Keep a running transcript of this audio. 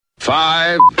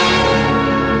5,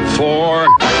 4,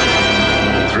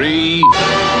 3,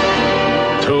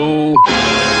 2,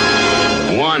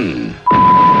 1.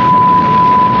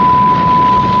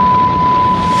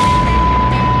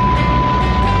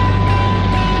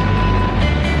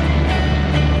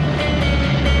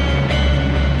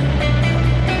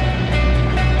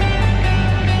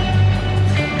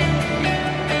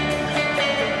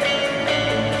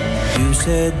 You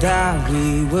said that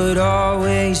we would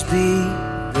always be.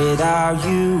 Without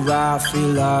you, I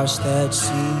feel lost at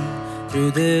sea.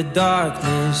 Through the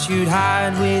darkness, you'd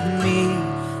hide with me.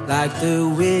 Like the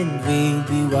wind, we'd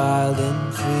be wild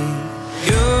and free.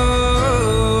 You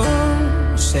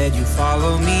said you'd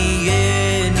follow me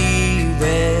anywhere.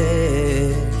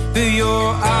 But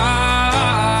your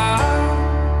eyes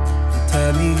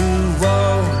tell me you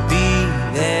won't be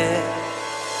there.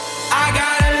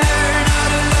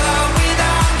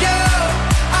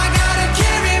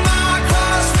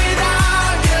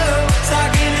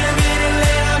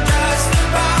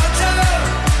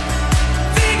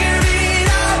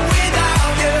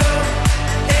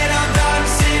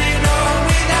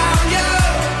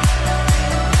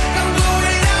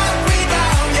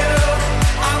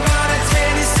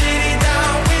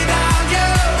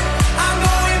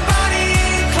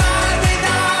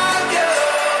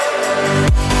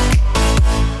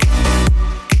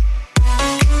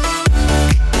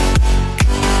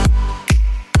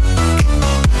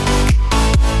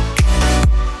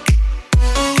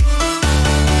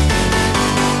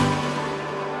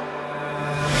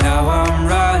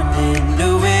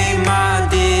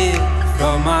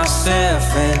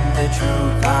 And the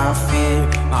truth I fear,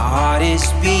 my heart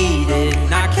is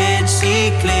beating, I can't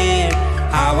see clear.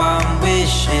 How I'm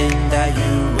wishing that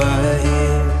you were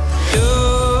here.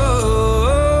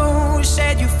 You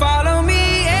said you follow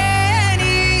me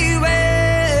anywhere,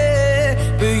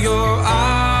 but your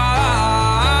eyes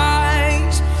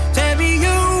tell me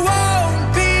you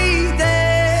won't be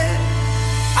there.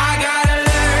 I gotta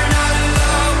learn how to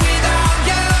love without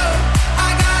you. I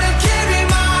gotta carry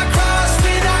my cross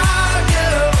without you.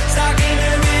 Stuck in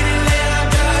the middle and I'm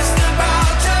just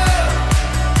about to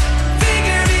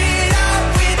figure it out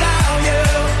without you.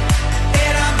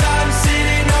 And I'm done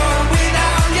sitting on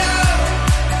without you.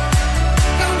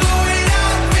 I'm going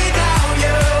out without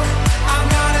you. I'm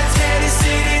gonna tear this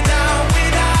city down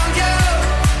without you.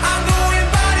 I'm going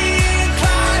Bonnie and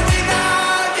Clyde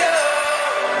without you.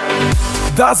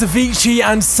 That's Avicii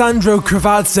and Sandro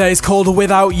Cravazza. It's called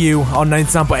Without You on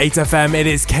 99.8 FM. It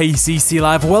is KCC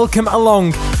Live. Welcome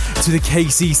along to the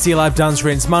KCC Live Dance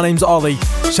Rinse. My name's Ollie.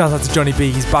 Shout out to Johnny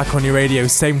B. He's back on your radio,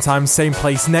 same time, same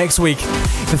place next week.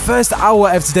 The first hour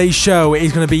of today's show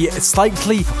is going to be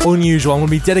slightly unusual. I'm going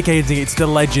to be dedicating it to the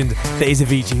legend that is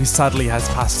Avicii, who sadly has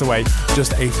passed away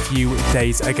just a few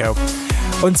days ago.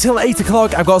 Until 8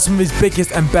 o'clock, I've got some of his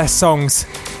biggest and best songs.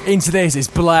 Into this, it's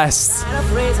Blessed. Out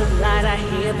of rays of light, I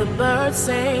hear the birds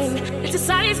sing. It's a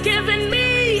sign he's giving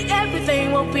me.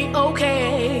 Everything will be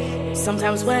okay.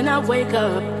 Sometimes when I wake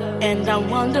up and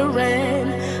I'm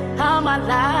wondering how my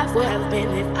life would have been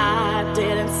if I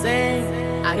didn't sing,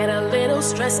 I get a little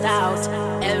stressed out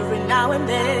every now and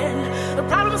then. The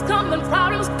problems come and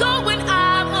problems go when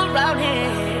I'm around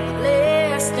him.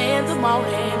 Blessed in the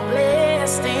morning,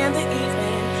 blessed in the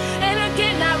evening, and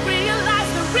again I realize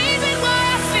the reason why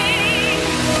I sing.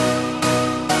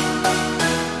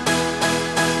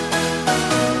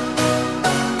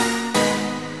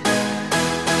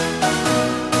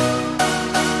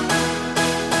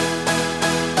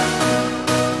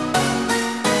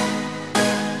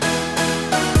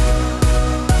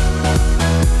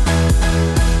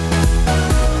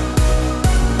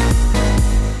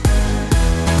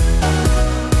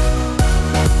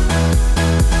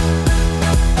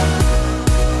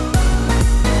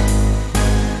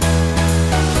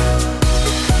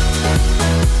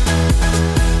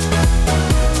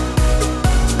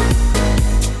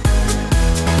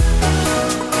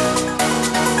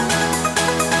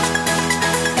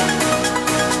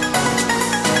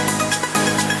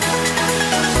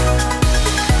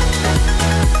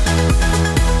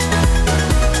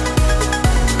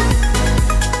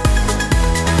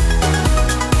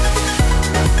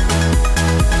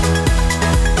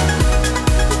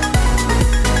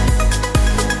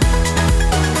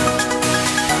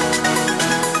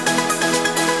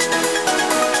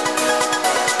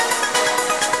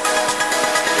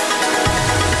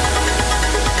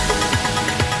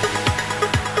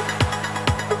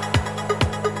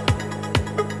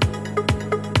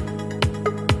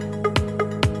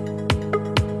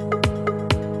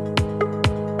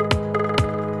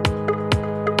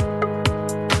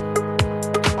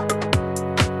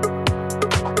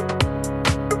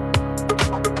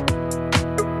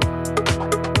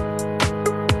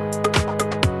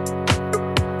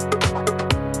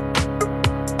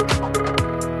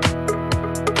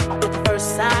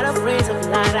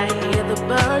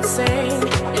 saying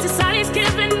it's a sign he's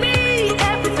giving me.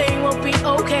 Everything will be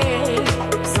okay.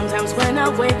 Sometimes when I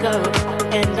wake up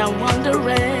and I'm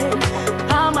wondering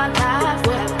how my life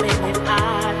would have been if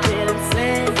I didn't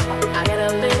sing, I get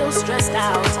a little stressed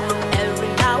out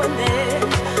every now and then.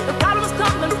 The problems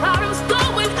come and problems go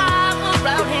when I'm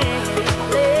around him.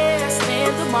 Blessed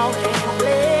in the morning,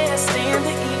 blessed in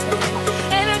the evening,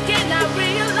 and again I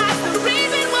realize the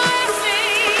reason why I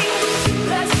sing.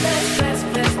 Bless, bless, bless,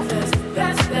 bless, bless,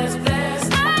 bless, bless, bless.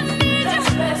 I need bless,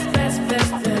 bless, bless, bless,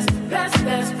 bless, bless,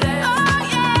 bless, bless. Oh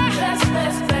yeah. Bless,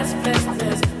 bless, bless, bless,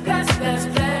 bless, bless, bless,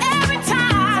 bless. Every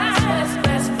time. Bless,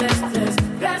 bless, bless, bless,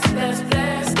 bless, bless,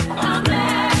 bless. I'm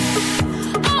blessed.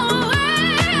 Oh,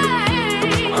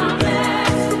 hey. I'm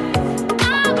blessed.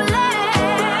 I'm blessed.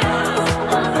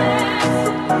 I'm blessed.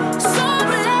 So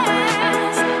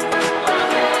blessed. I'm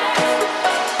blessed.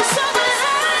 So blessed.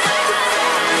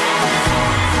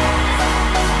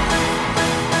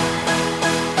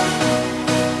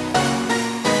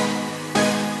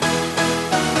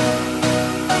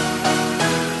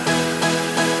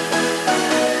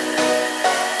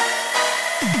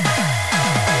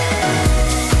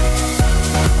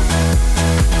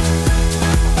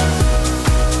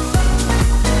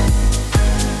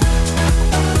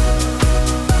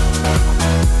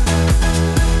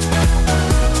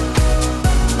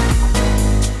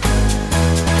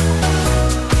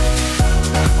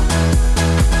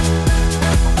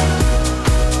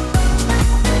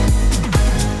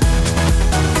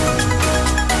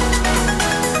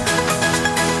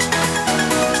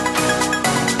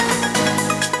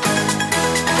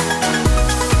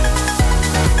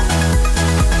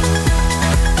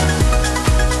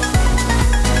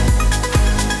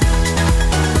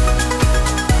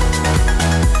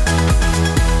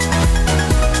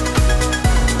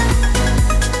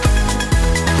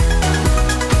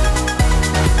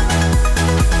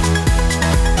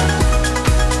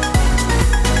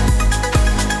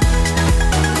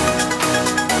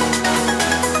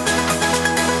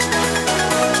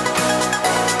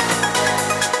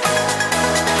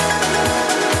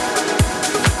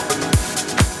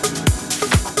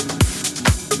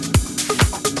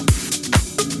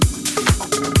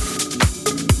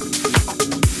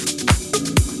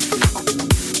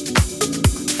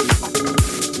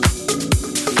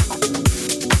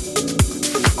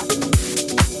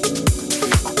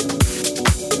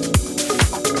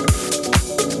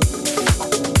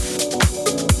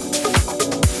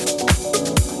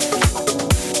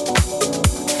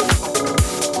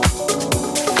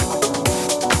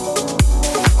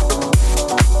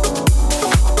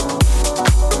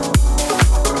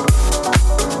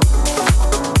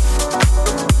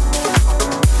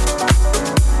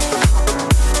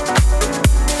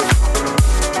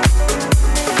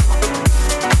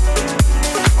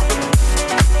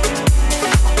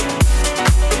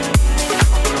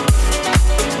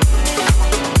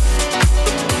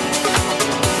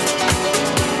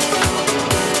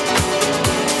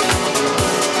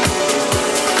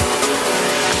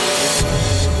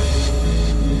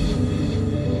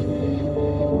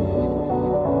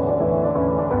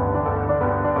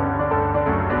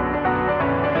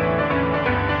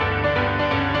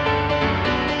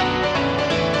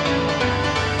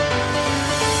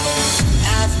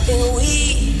 I've been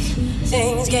weak,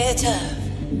 things get tough.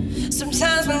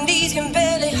 Sometimes my knees can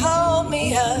barely hold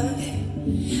me up.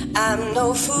 I'm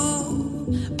no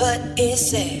fool, but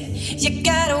it's sad. You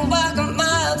gotta walk a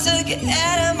mile to get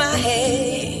out of my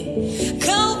head.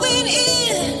 Going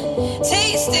in,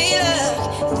 tasting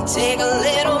love. Take a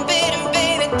little bit and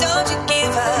baby, don't you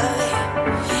give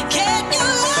up. Can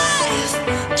your life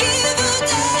give a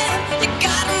damn? You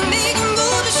gotta make a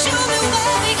move to show me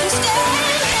where we can stand.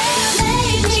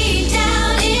 Lay me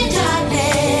down in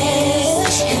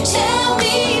darkness. Tell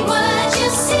me what you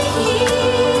see.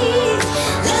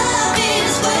 Love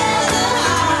is where the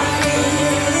heart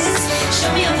is.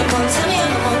 Show me I'm the one, tell me I'm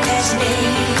the one that you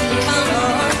need. Come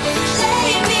on,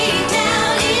 lay me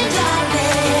down in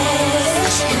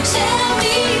darkness. Tell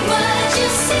me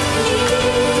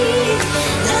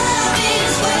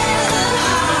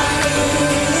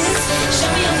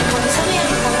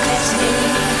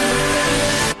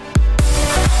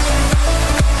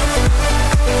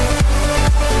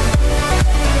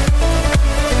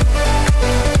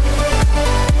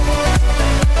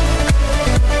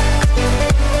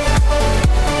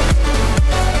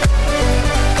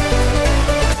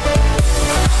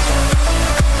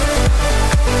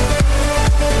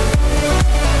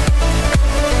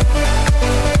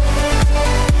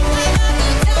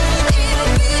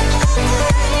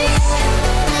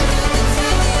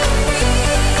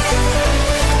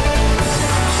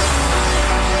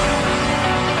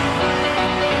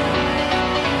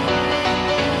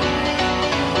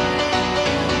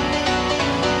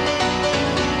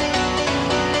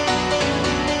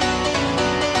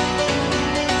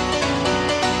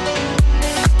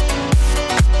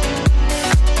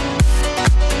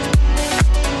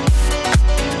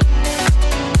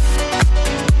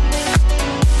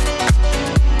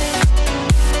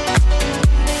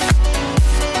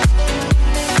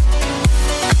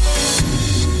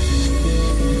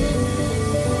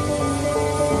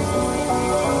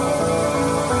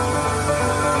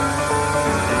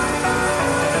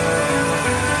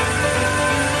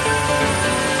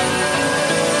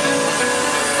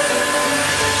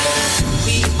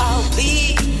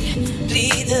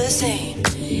the same.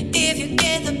 If you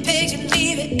get the picture,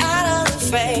 leave it out of the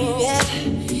frame. Yeah,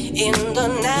 in the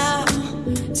now,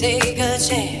 take a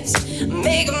chance,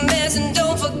 make a mess, and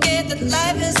don't forget that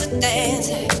life is a dance.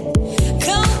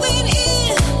 Going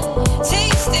in,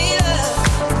 taste the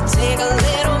love, take a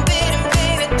little bit and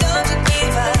baby, don't you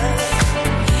give up.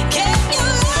 Get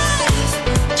your life,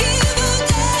 give a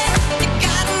damn. You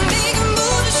gotta make a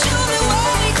move to show me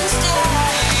where you can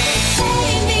start.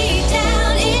 Lay me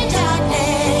down in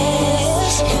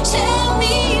darkness, tell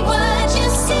me what you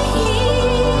see.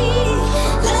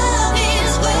 Love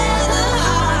is where the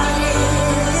heart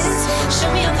is. Show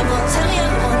me I'm the one, tell me I'm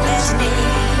the one that you need.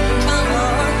 Come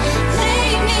on, lay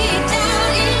me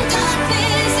down in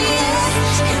darkness,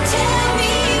 yes. Tell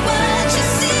me what you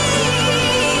see.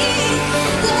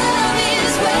 Love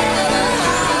is where the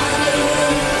heart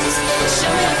is.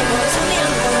 Show me I'm the one, tell me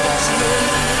I'm the one that you need.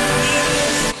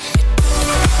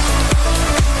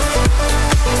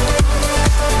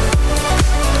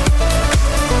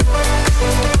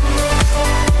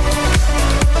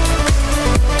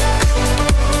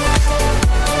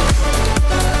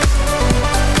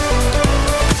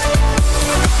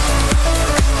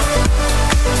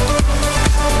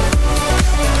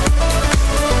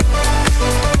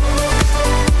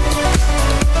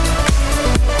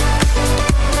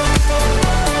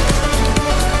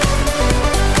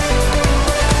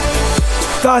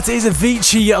 That is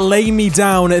Avicii, Lay Me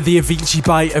Down, the Avicii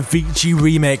by Avicii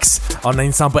remix on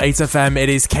 9.8 FM. It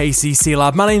is KCC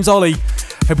Lab. My name's Ollie.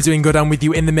 Hope you're doing good. I'm with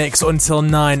you in the mix until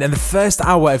 9. And the first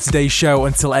hour of today's show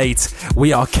until 8,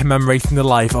 we are commemorating the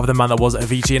life of the man that was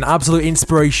Avicii, an absolute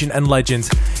inspiration and legend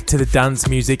to the dance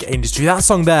music industry. That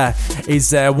song there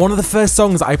is one of the first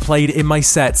songs I played in my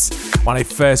sets when I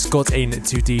first got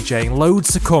into DJing.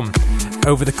 Loads to come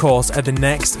over the course of the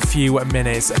next few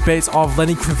minutes. A bit of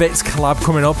Lenny Kravitz collab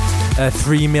coming up,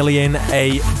 3 Million,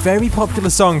 a very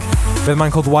popular song with a man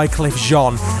called Wyclef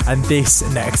Jean, and this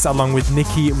next along with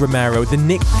Nicky Romero, the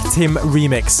Nick Tim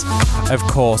remix, of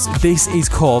course. This is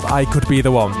called I Could Be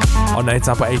The One on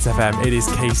 9.8 FM. It is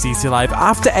KCC Live.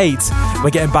 After 8, we're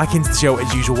getting back into the show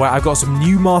as usual, where I've got some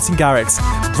new Martin Garrix,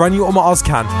 brand new Omar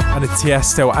Ozcan, and a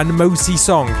Tiesto and Mosi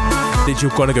song that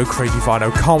you're gonna go crazy for. No,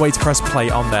 can't wait to press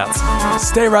play on that.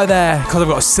 Stay right there, because I've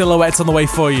got Silhouettes on the way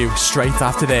for you straight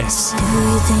after this. Do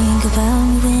you think about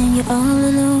me when you're all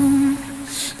alone?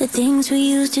 The things we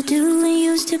used to do and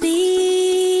used to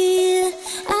be.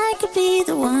 I could be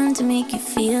the one to make you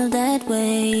feel that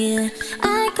way.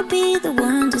 I could be the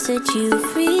one to set you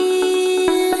free.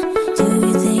 Do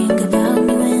you think about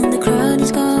me when the crowd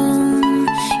is gone?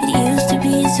 It used to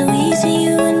be so easy,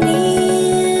 you and me.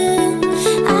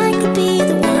 I could be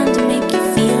the one to make you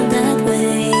feel that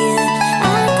way.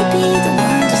 I could be the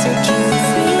one to set you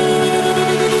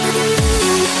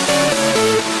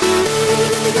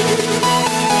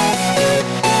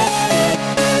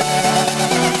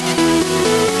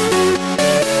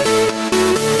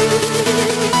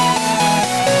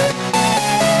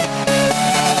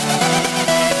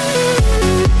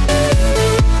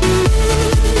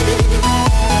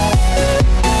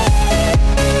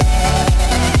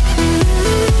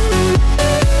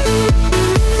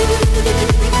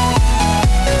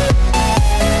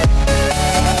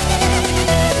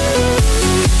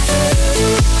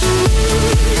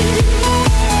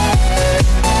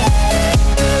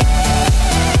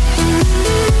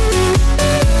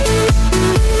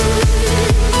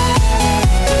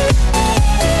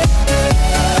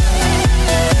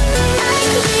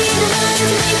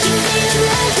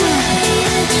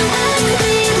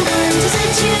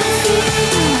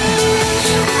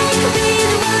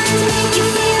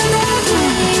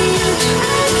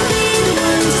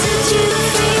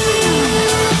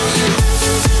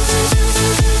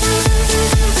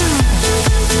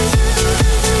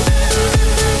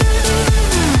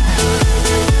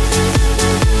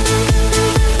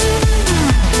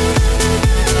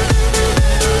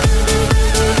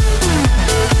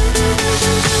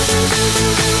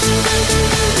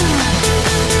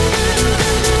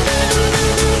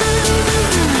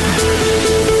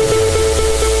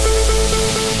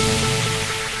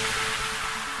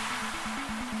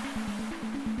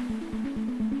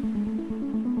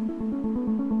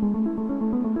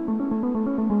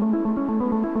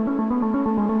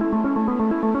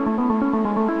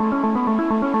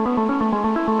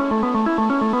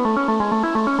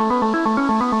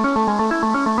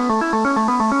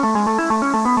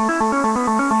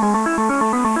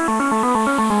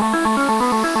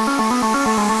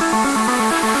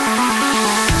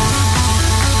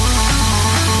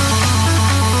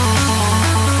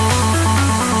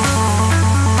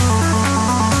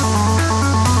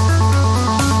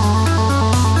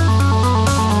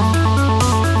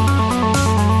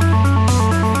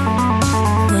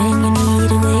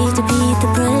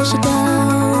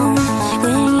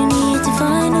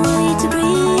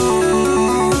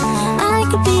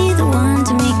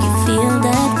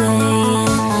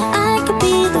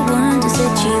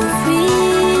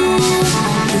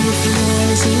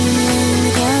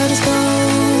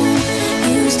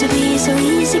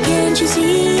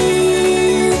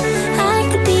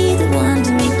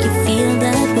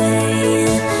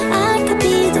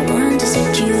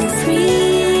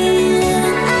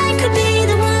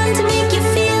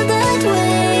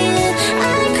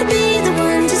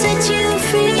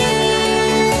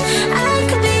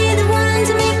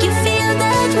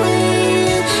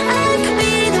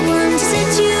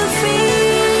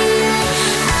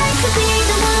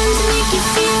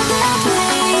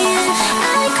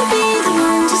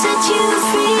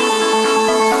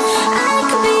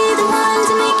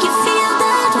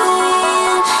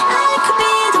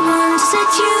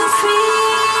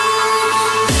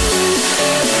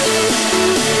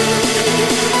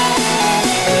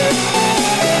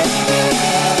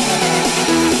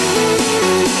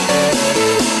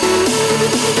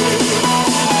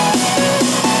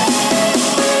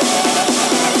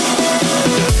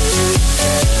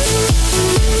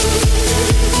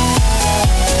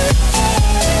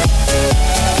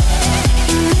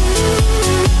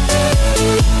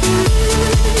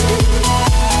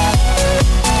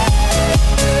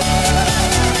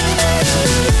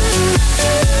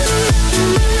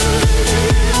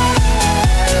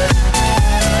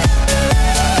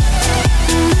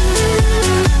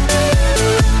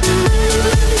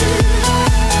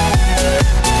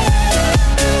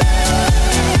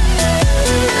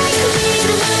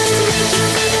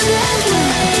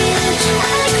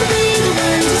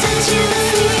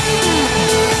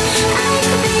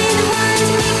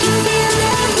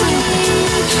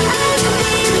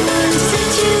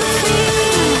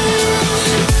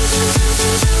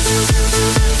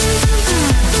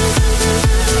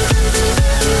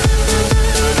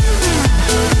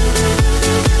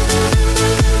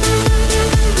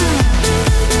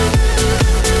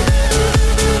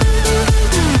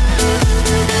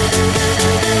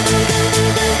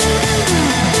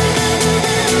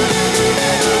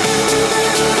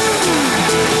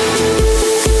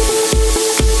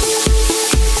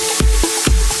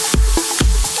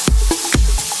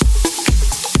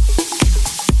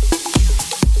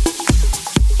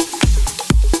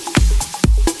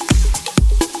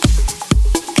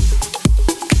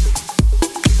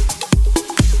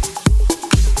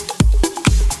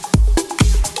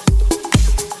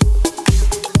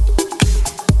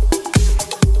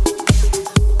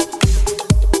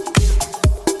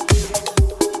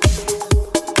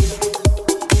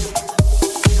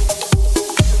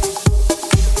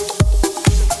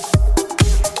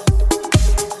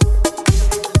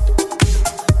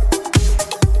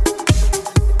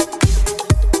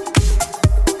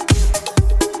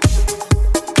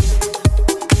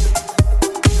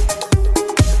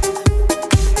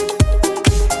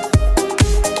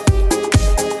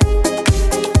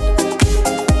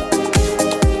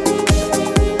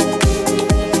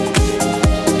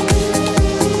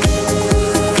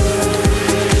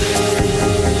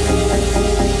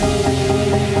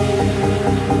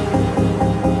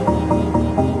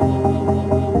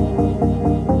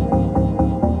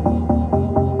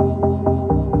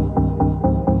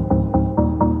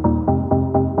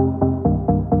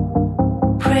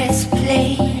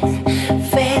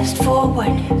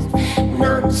forward.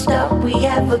 Non-stop, we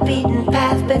have a beaten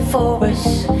path before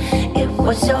us. It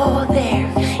was all there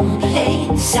in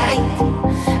plain sight.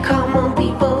 Come on,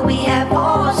 people, we have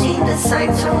all seen the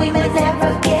signs, so we may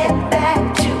never get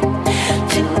back to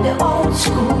the old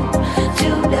school, to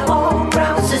the old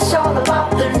grounds. It's all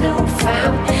about the new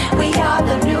found. We are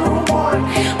the newborn.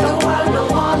 The world know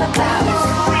all about us.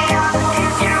 We are the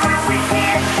future, and we're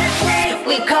here to stay.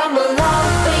 We come a long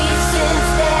way since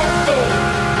that day,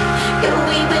 and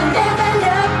we will never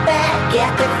look back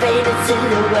at the faded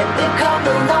silhouette. We come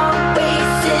a long way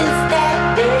since that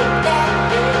day,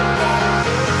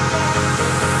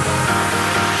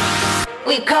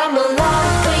 We come a long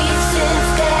way since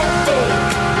that day,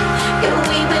 and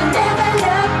we will never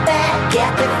look back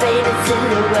at the faded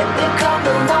silhouette. We come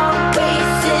a long way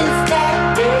since that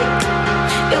day,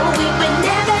 and we will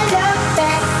never look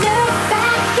back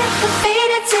at the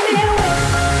faded silhouette.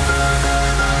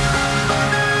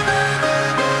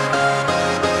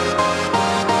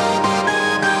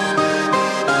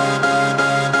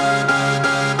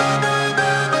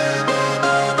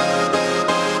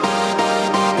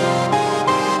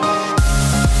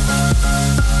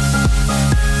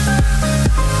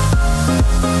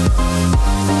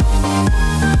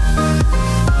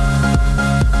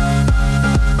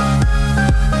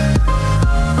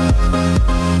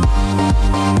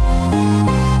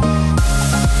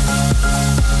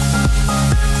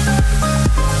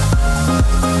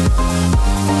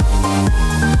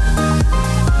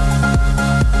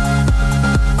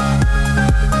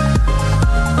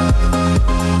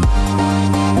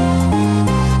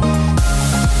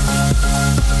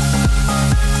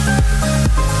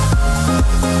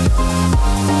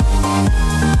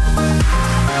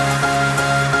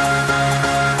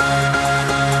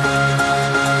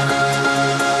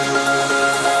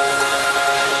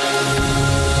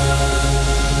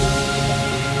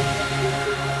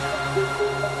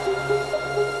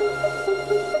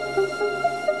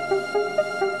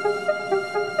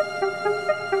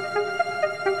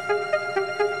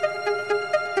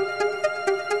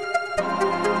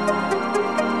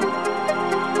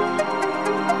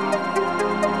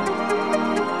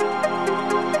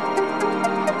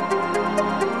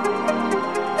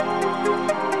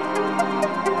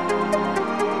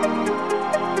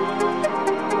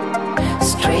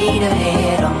 Straight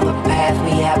ahead on the path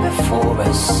we have before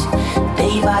us.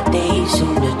 Day by day,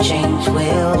 soon the change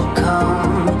will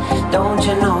come. Don't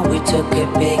you know we took a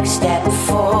big step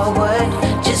forward?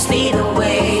 Just lead the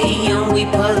way and we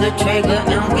pull the trigger,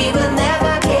 and we will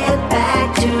never get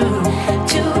back to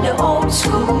the old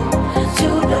school, to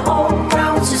the old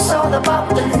grounds. It's all about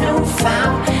the new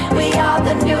found. We are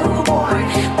the newborn.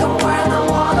 The world know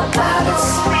all about us.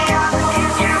 We are the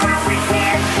future, and we're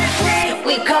here to stay.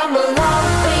 We come along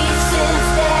since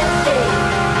that day,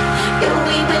 and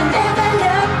we will never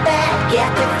look back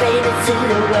at the faded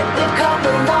silhouette. We've come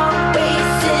a long way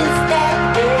since that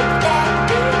day,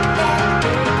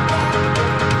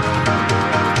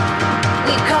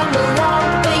 We've come a long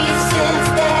way since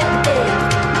that day,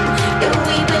 and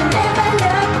we will never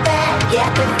look back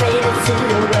at the faded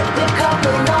silhouette. We've come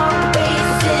a long way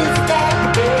since that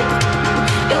day,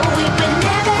 and we will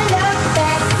never look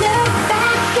back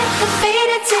at the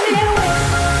faded silhouette.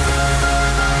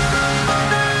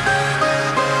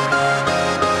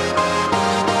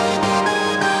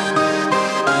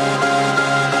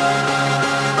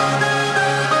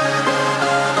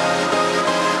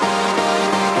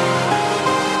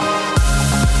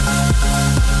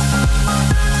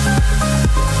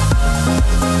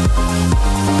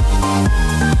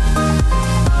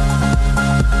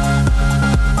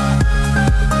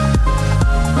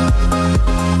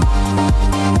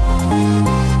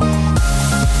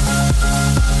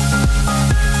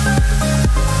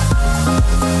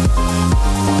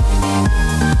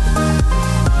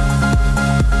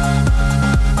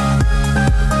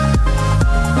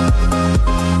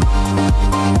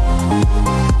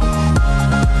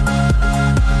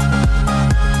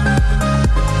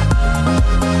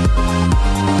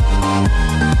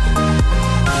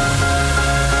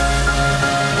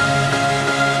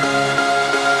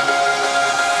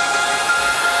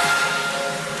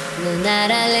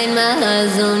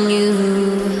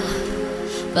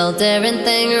 Felt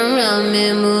everything around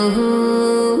me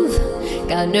move.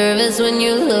 Got nervous when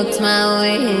you looked my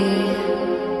way,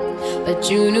 but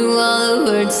you knew all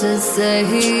the words to say.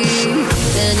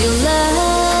 Then your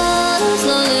love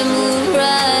slowly moved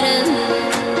right in.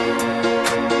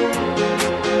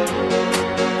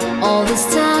 All this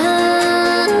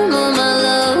time, oh my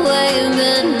love, where you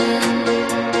been?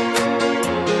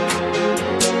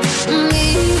 Me,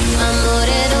 amore,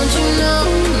 don't you know?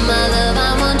 My love, I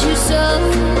want you so.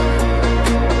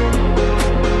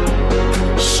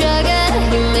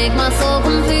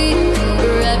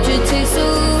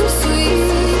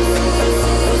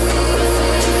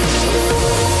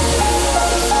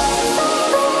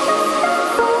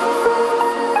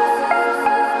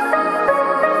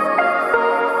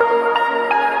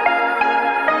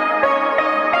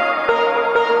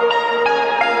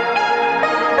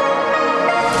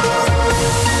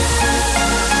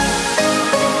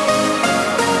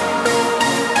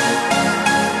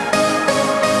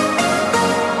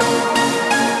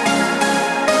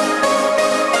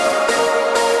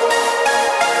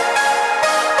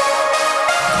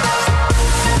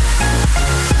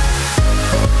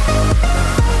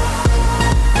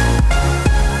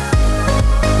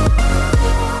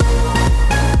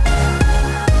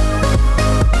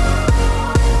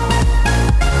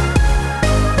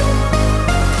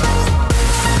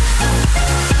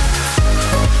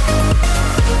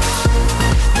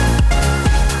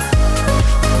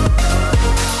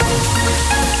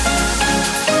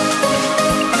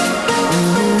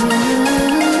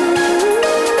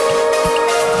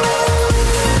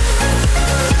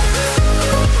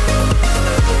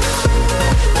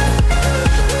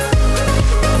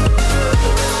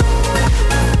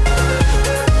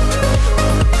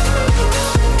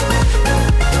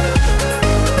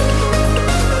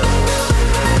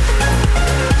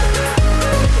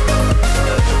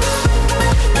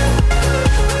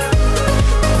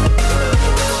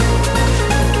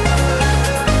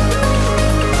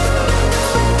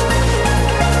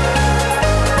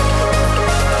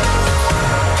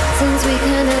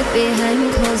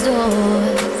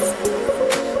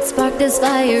 this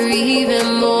fire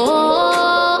even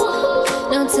more.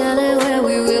 No telling where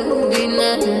we will be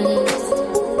next.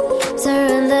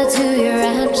 Surrender to your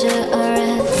rapture or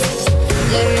rest.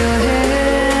 Lay your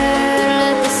head,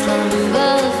 let the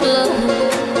slumber flow.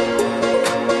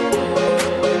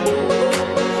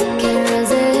 Can't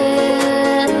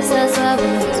resist, that's why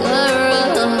we're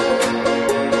tomorrow.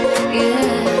 Yeah.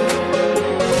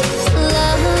 La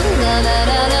la la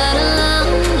la la la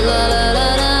la la la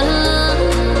la la.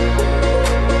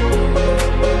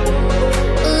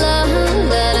 La la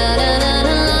la la la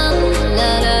la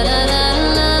la la la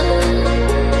la.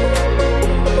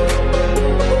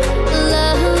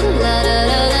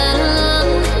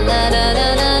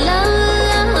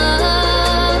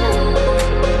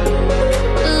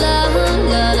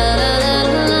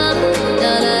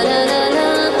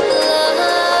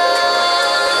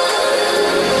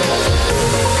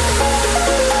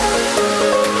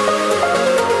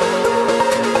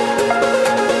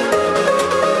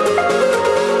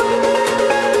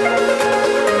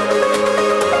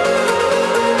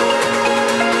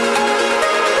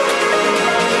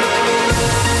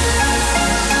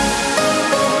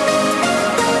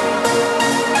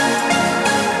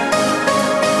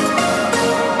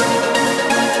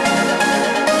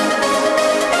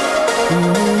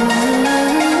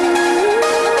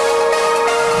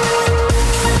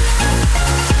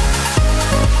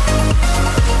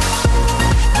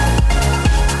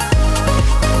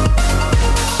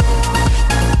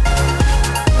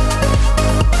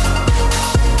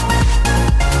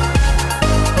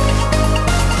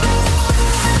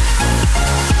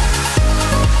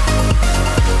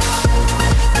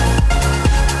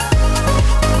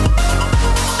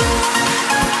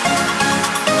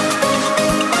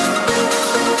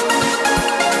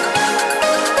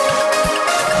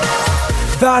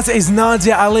 That is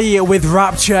Nadia Ali with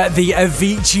Rapture, the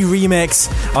Avicii remix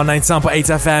on 97.8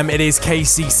 FM. It is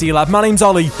KCC Lab. My name's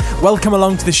Ollie. Welcome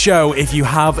along to the show if you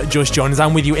have just joined us.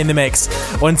 I'm with you in the mix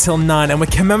until 9, and we're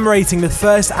commemorating the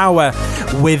first hour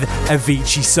with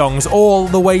Avicii songs all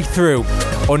the way through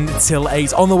until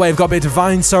 8. On the way, I've got a bit of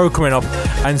Divine Sorrow coming up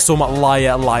and some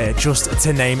Liar Liar, just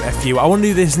to name a few. I want to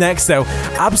do this next though.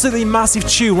 Absolutely massive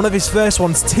tune, one of his first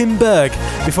ones, Tim Berg,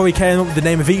 before he came up with the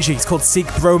name Avicii. It's called Seek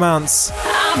Romance.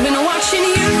 I've been watching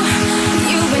you,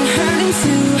 you've been hurting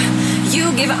too.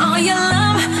 You give all your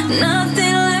love,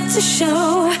 nothing left to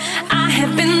show. I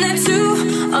have been there too,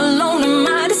 alone in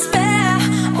my despair,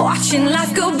 watching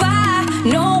life go by,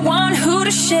 no one who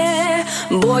to share.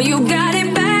 Boy, you got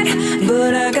it bad,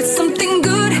 but I got something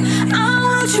good. I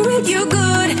will treat you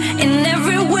good in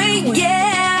every way,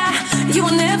 yeah. You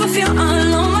will never feel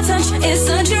alone, my touch is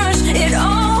such a rush, it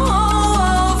all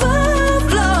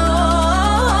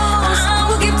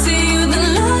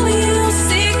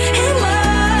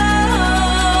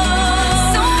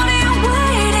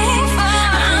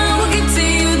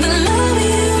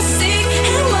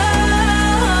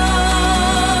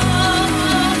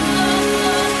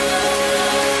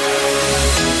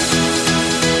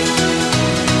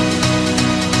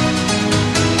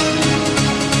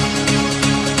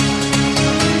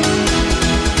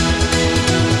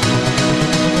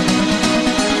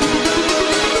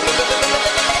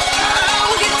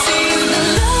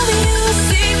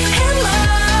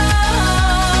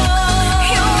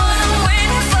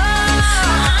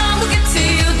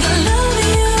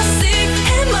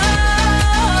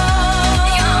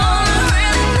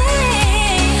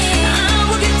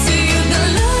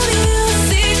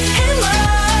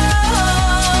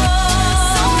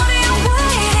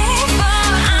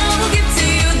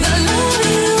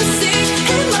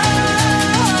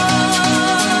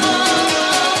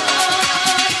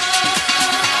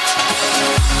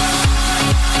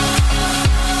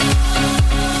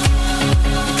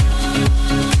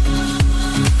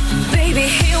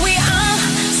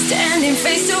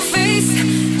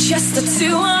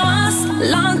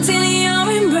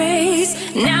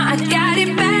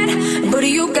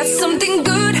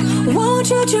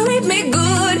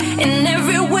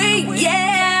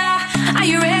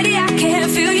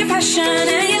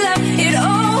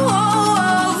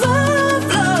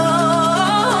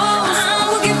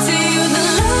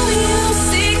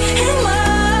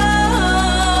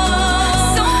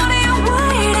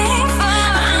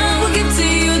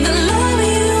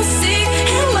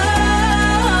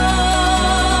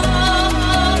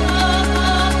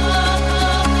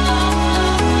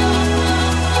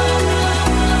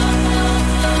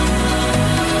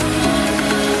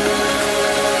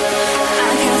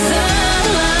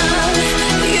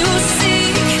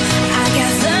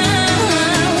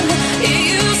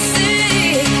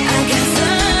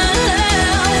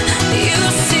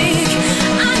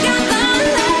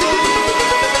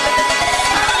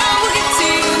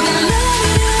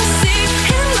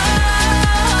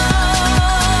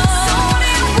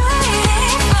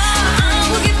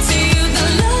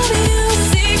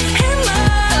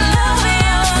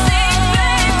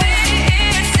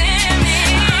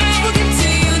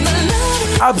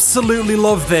absolutely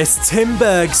love this. Tim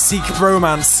Berg, Secret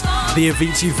Romance, the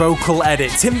Avicii vocal edit.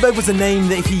 Tim Berg was a name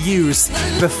that he used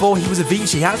before he was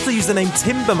Avicii. He actually used the name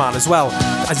Timberman as well,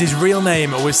 as his real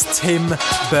name was Tim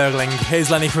Bergling. Here's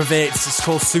Lenny Kravitz, it's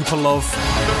called Super Love.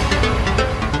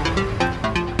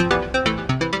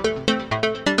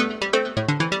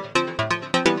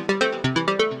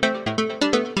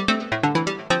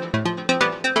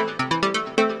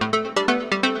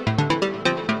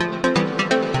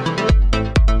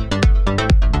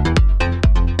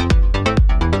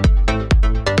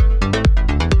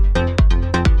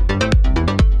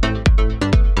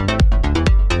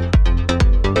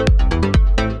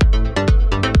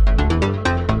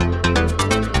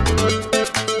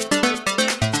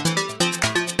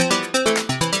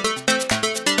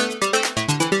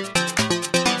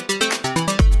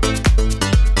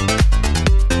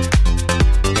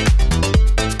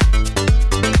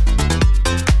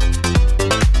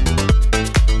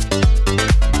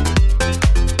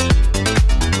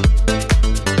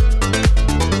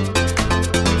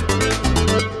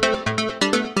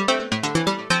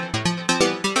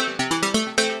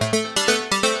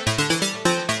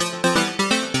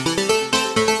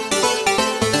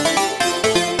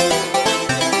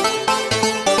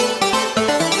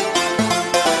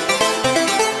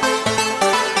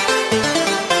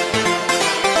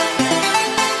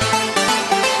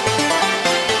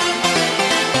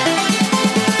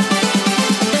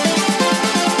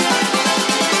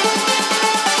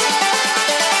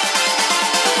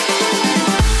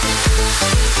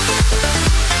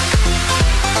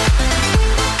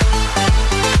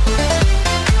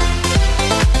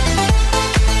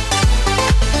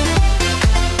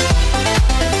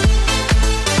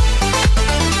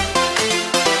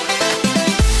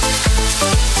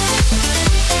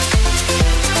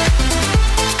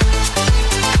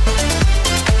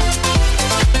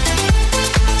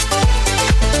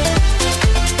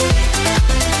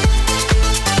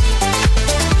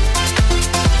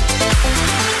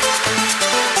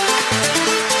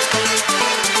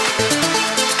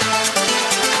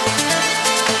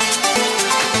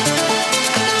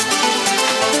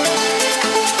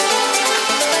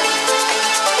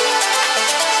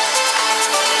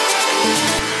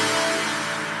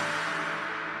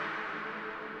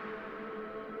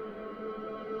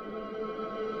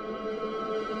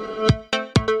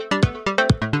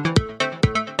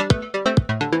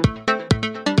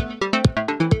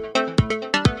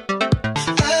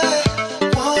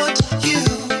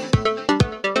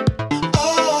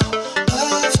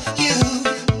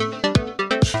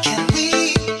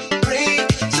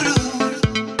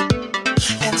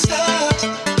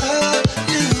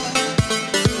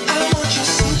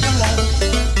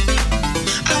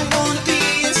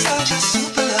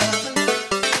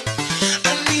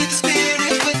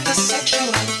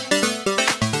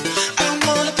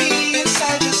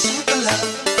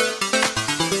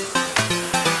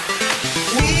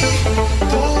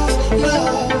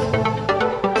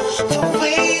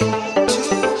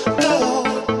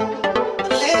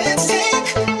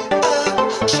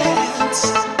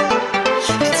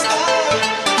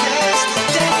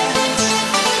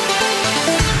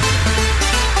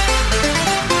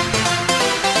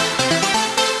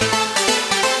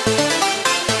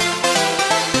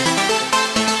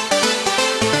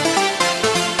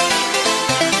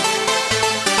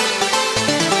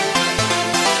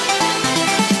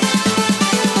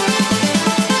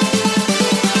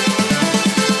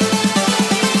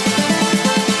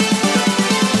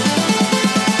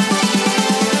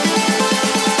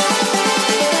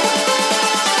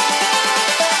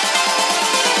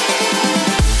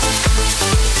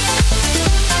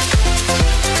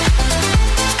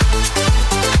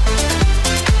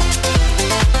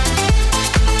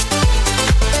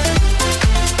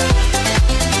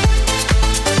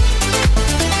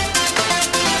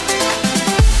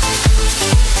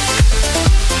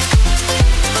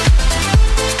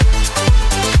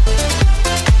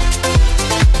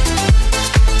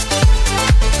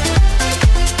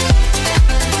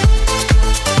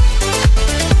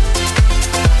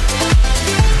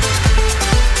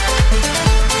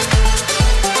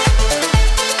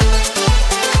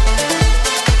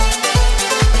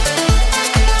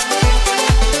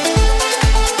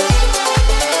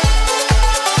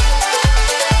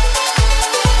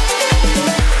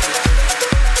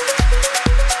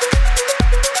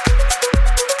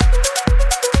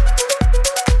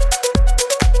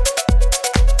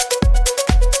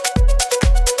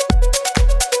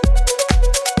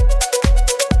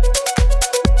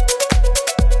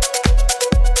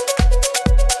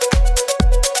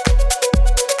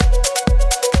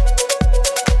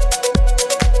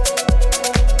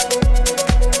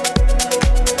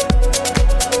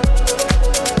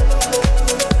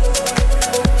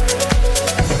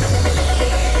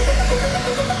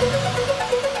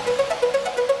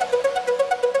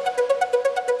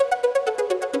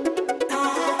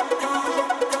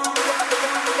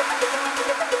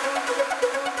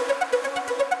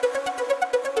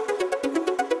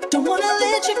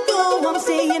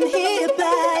 staying here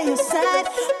by your side.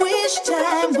 Wish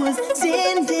time was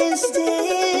standing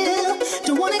still.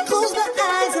 Don't wanna close my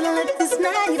eyes and let this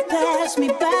night pass me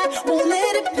by. Won't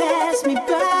let it pass me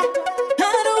by.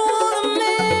 I don't wanna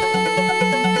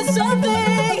miss a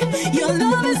thing. Your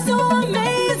love is so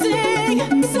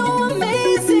amazing, so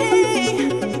amazing.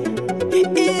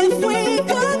 If we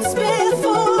could spend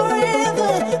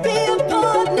forever, be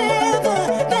apart never,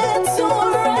 that's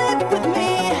alright with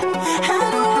me. I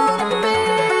don't wanna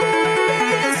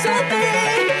miss a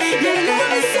thing. Your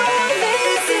love is so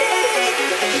amazing.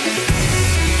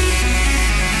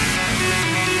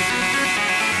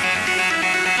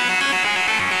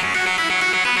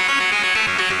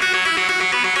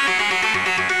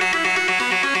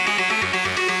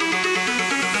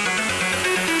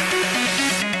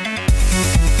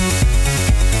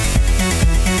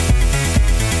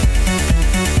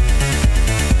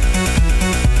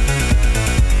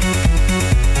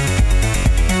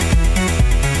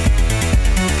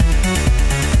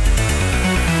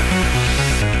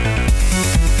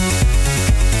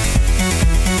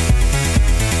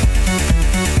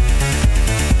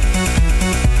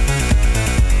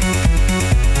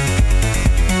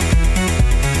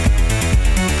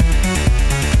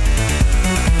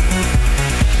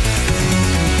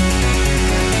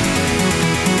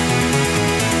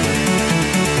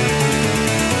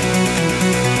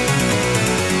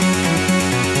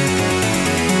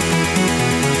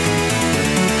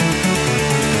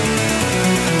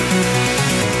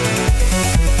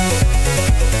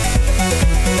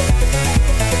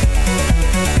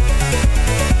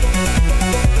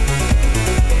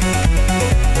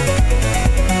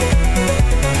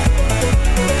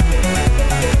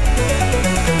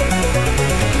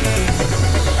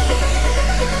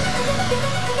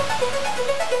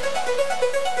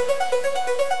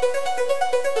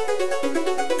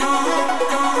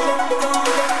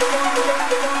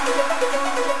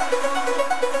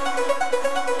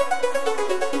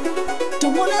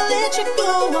 Don't wanna let you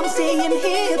go, I'm staying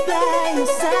here by your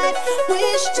side.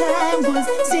 Wish time was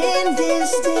standing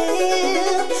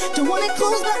still. Don't wanna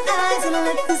close my eyes and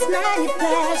let this night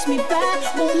pass me by.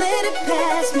 Won't let it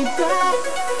pass me by.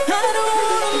 I don't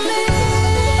wanna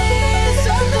miss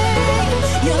a thing.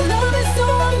 Your love is so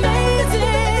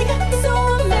amazing, so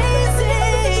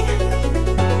amazing.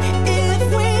 If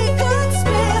we could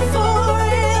spend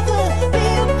forever, be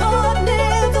apart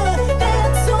never,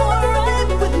 that's alright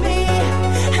with me.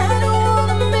 I don't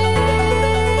wanna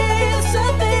miss a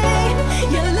thing.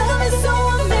 Your love is so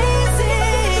amazing.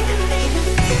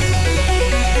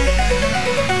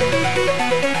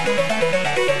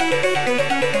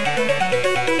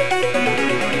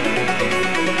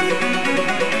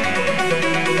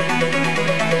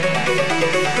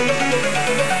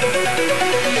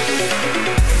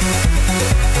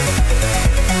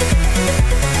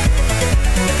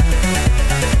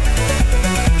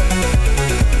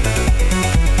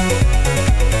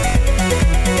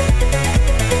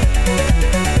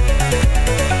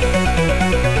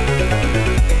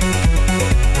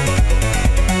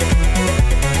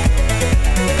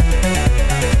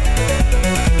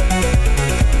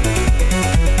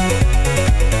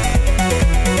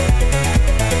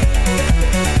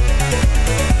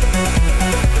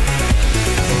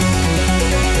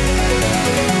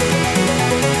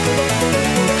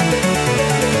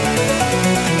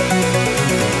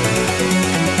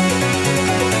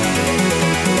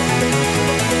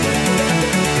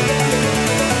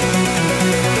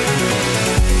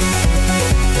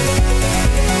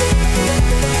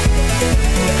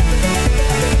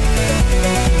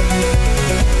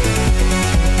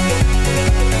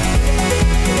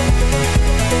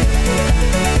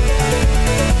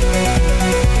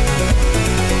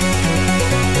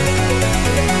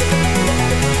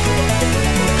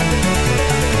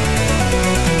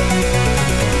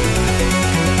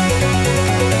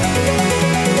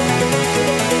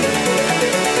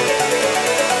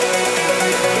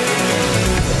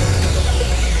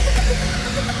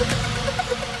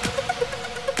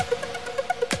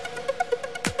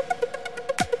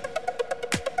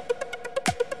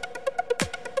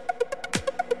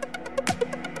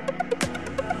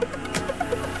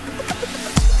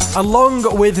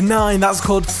 Along with 9, that's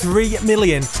called 3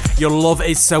 Million. Your Love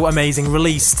Is So Amazing,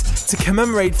 released to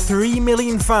commemorate 3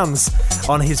 million fans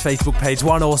on his Facebook page.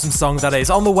 What an awesome song that is.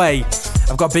 On the way,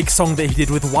 I've got a big song that he did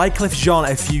with Wyclef Jean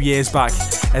a few years back,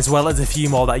 as well as a few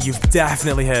more that you've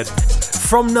definitely heard.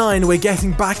 From 9, we're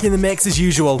getting back in the mix as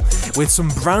usual with some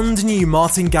brand new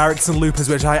Martin Garrix and Loopers,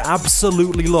 which I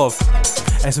absolutely love,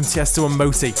 and some Tiesto and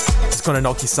Moti. It's gonna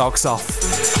knock your socks off.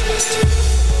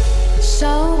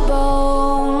 So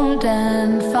bold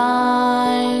and fine.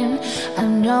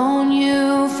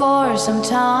 for some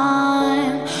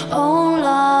time. Oh,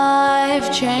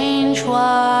 life changed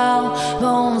while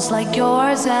bones like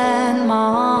yours and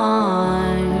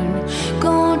mine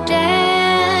go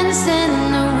dance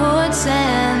in the woods,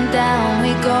 and down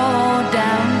we go,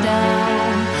 down,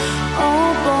 down.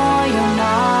 Oh boy, you're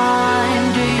mine.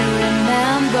 Do you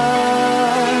remember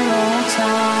old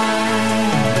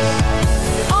times?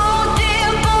 Oh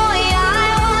dear boy, I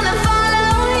wanna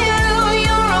follow you.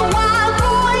 You're a wild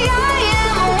boy, I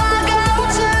am a wild girl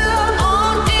too.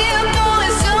 Oh dear boy,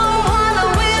 so hard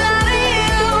without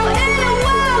you. In a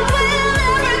world with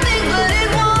everything, but it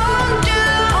won't do.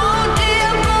 Oh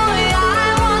dear boy, I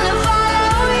wanna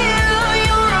follow you.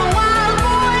 You're a wild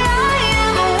boy, I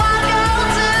am a wild girl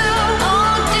too.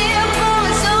 Oh dear boy,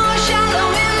 so shallow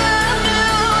in the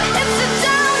blue. It's a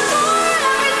time for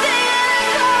everything I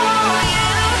call you.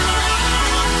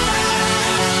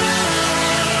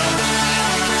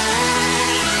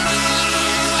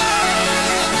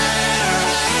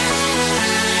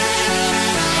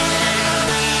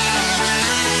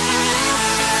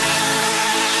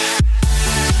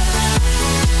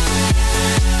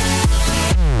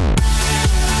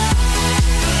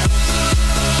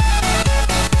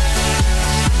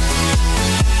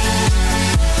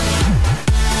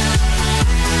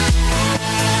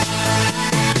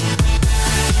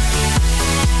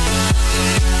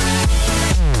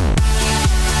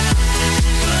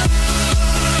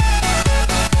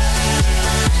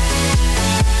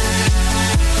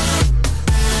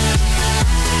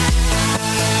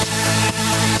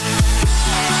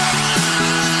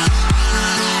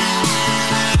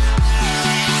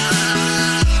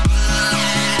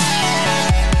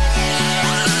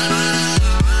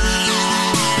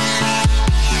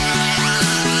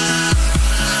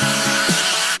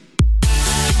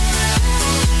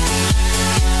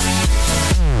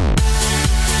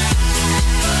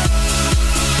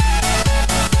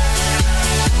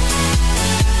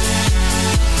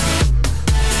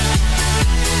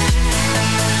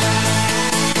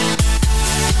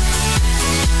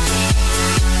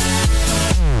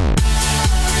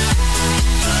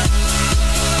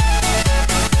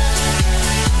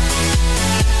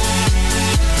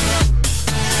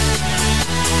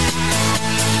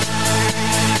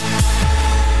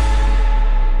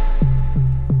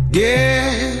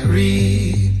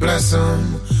 Gary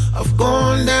Blossom, I've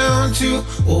gone down to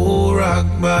old rock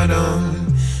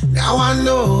bottom. Now I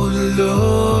know the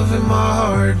love in my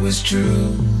heart was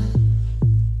true.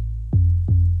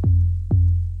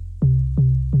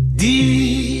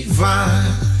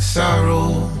 Divine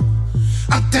sorrow,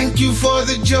 I thank you for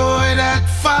the joy that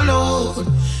followed.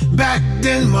 Back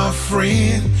then, my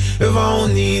friend, if I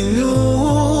only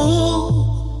knew.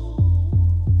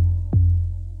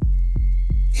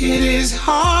 It is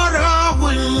harder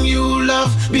when you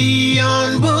love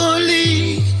beyond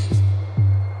belief,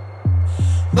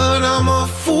 but I'm a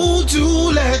fool to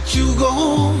let you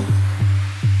go.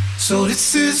 So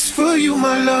this is for you,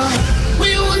 my love.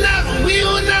 We will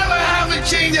never have a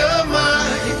change of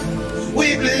mind.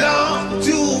 We belong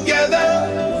together.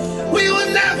 We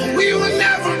will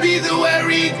never be the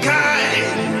worried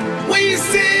kind. We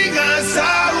sing our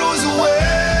sorrows away.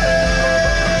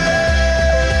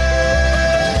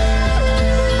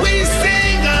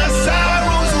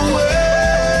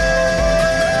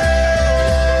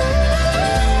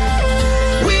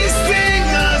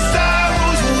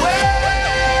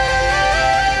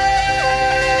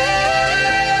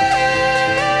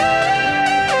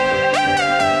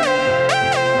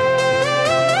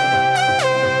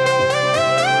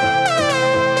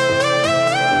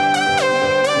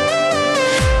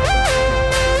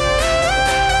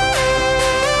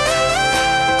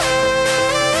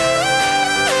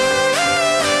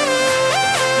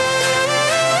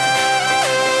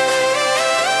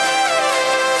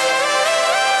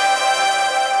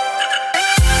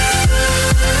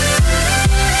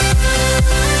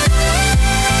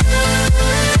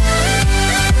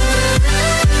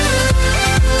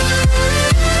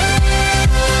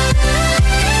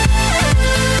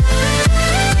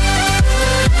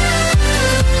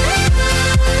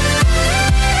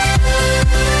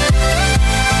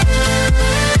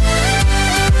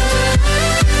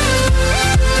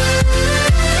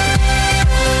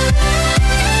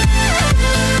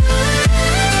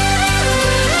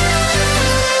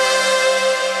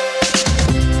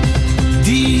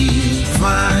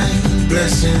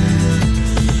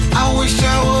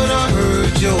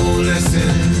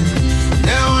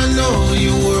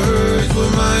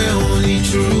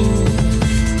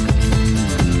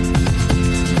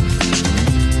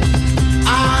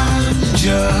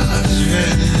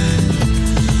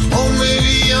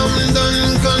 I'm done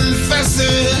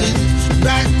confessing.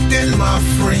 Back then, my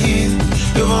friend,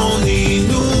 you only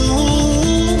knew.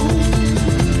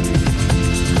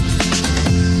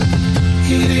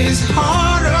 It is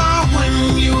harder when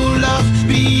you love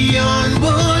beyond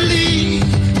belief.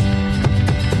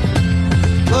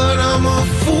 But I'm a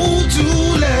fool to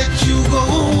let you go.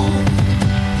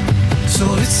 So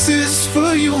this is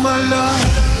for you, my love.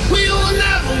 We will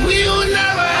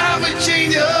never have a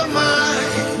change of mind.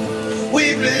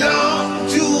 We belong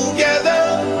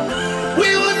together. We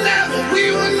will never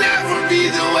be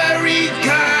the worried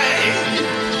kind.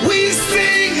 We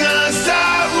sing our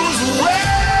sorrows away.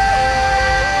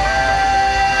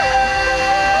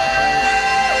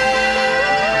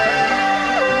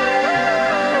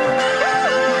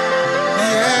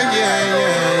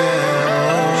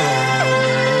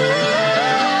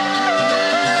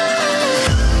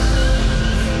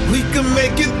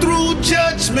 Make it through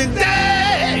Judgment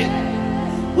Day.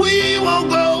 We won't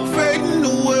go fading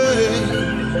away.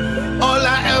 All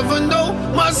I ever know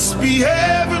must be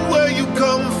heaven where you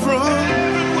come from.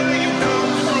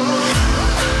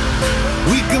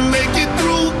 We can make it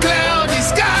through cloudy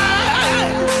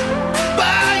skies.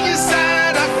 By your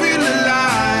side I feel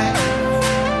alive.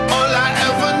 All I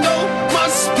ever know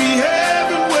must be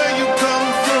heaven where you come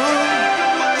from.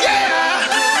 Yeah.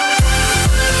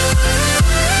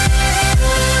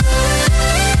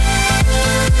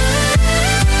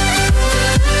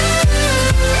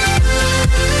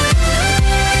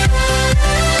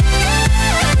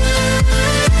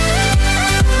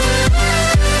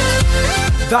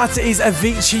 That is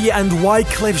Avicii and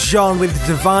Wyclef Jean with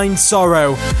Divine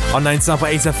Sorrow. On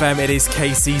 97.8 FM, it is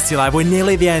KCC Live. We're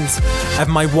nearly at the end of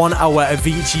my 1 hour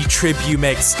Avicii tribute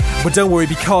mix. But don't worry,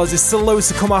 because there's still loads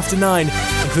to come after 9,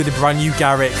 including brand new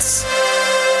Garrix.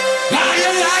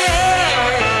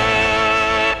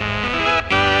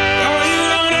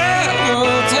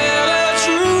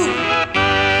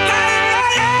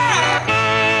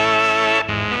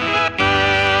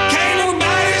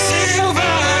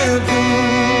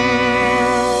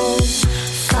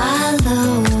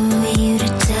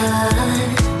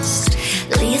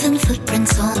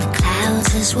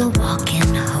 We're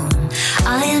walking home,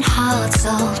 iron hearts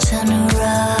all turn to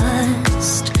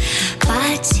rust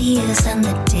by tears and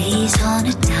the days on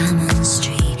a diamond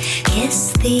street.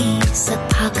 Kiss these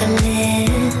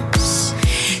apocalypse,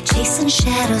 chasing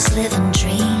shadows, living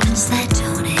dreams that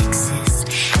don't exist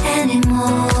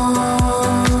anymore.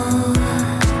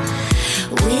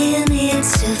 We need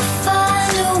to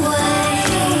find a way.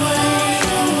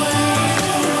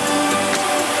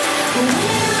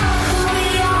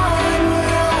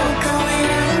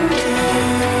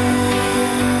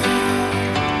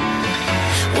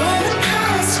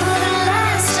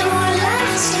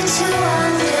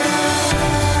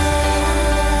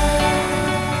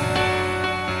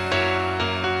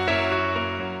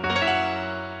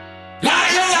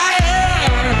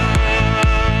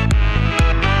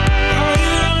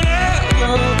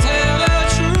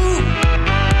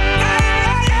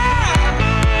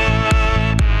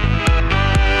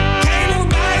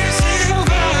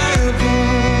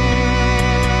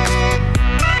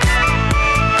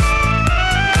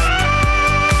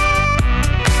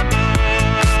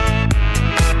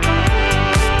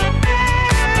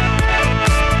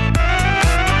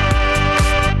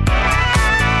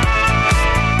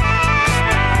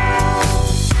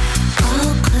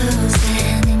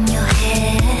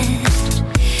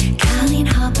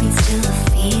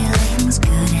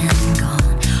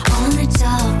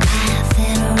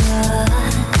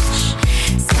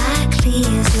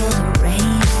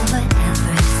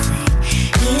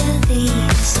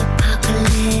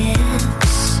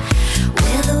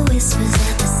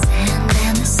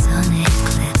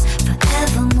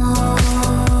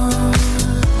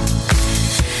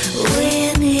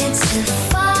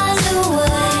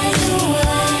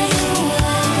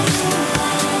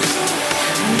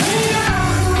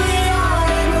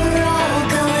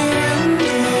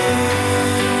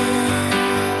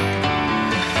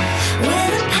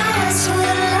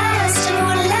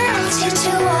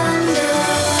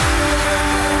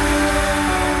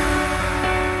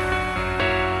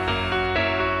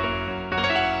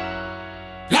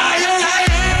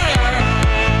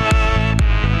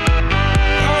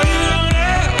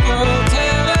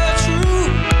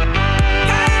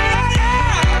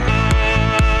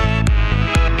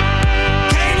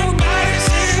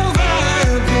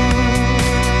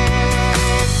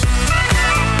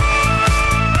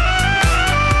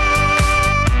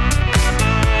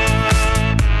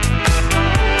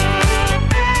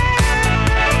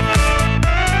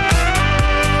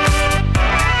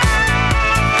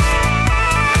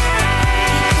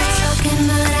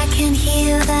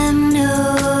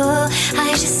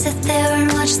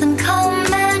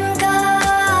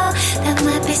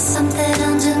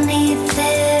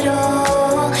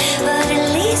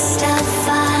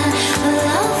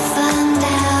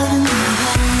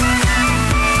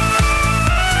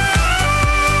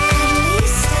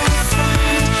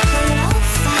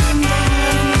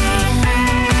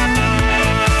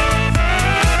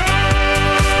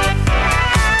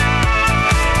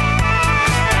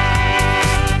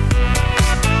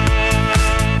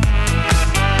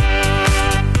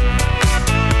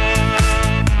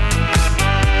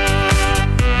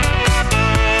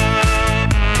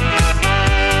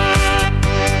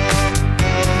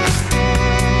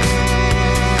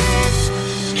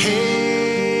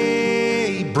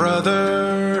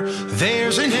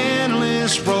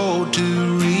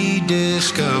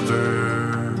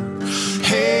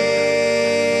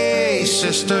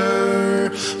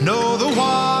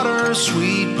 are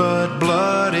sweet, but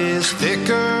blood is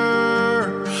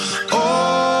thicker.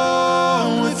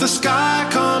 Oh, if the sky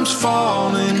comes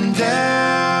falling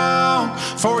down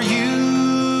for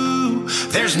you,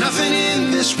 there's nothing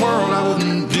in this world I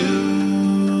wouldn't do.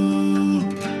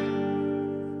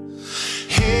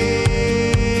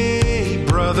 Hey,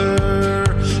 brother,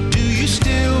 do you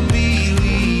still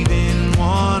believe in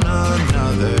one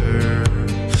another?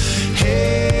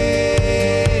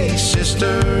 Hey,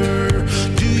 sister,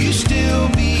 do you still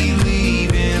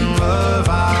believe in love?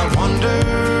 I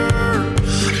wonder.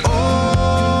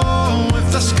 Oh,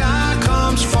 if the sky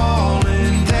comes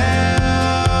falling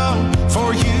down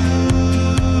for you,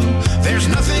 there's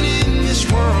nothing in this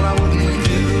world I wouldn't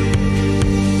do.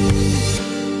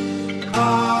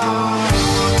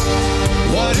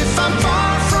 What if I'm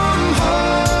far from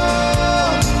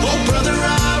home? Oh, brother,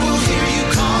 I will hear you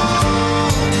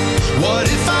call. What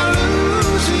if I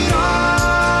lose it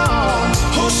all?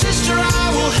 Oh, sister, I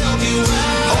will help you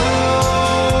out.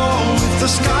 Oh, if the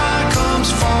sky comes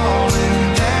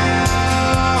falling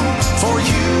down for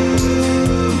you,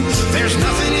 there's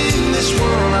nothing in this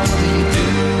world I wouldn't do.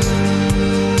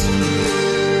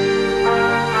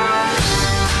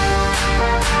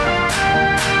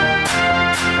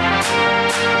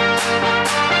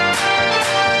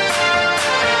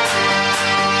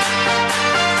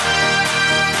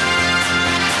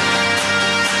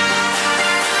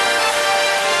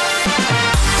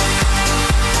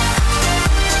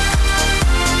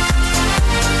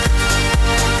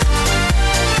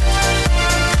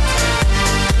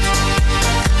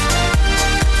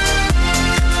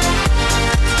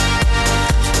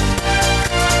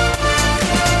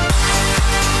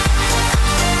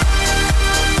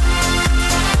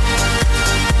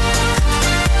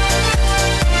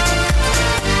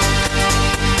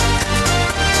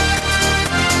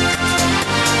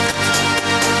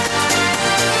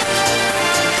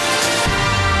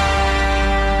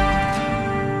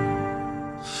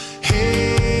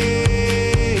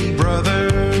 Hey, brother,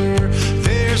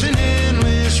 there's an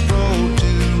endless road to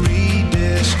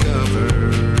rediscover.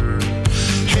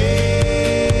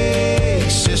 Hey,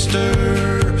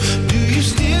 sister, do you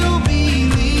still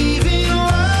believe in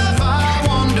love? I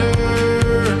wonder.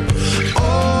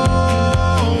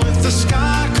 Oh, if the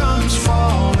sky comes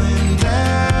falling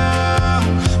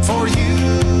down for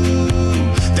you,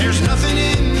 there's nothing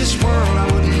in this world I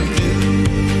wouldn't do.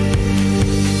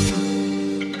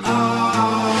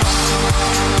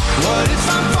 What if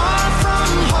I'm far from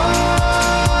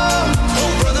home?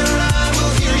 Oh, brother, I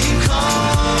will hear you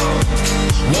call.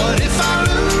 What if I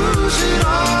lose it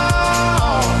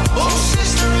all? Oh,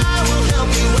 sister, I will help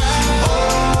you out.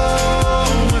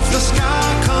 Oh, if the sky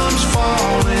comes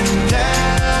falling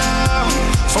down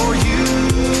for you,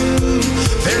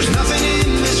 there's nothing in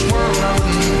this world I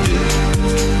wouldn't do.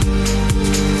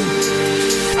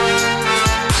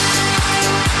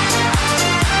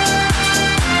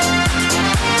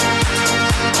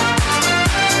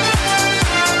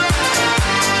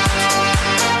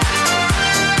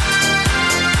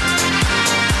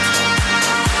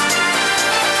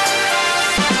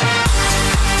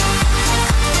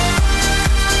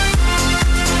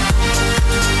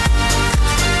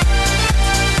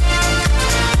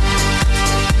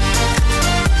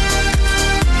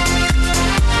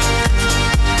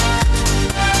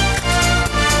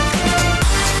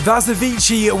 That's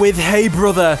Avicii with Hey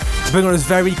Brother, bringing us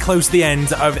very close to the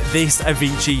end of this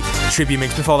Avicii tribute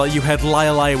mix. Before that, you heard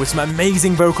Liar Liar with some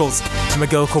amazing vocals from a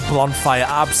girl called Blonde Fire.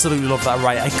 Absolutely love that,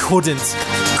 right? I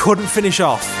couldn't finish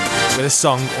off with a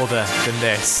song other than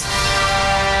this.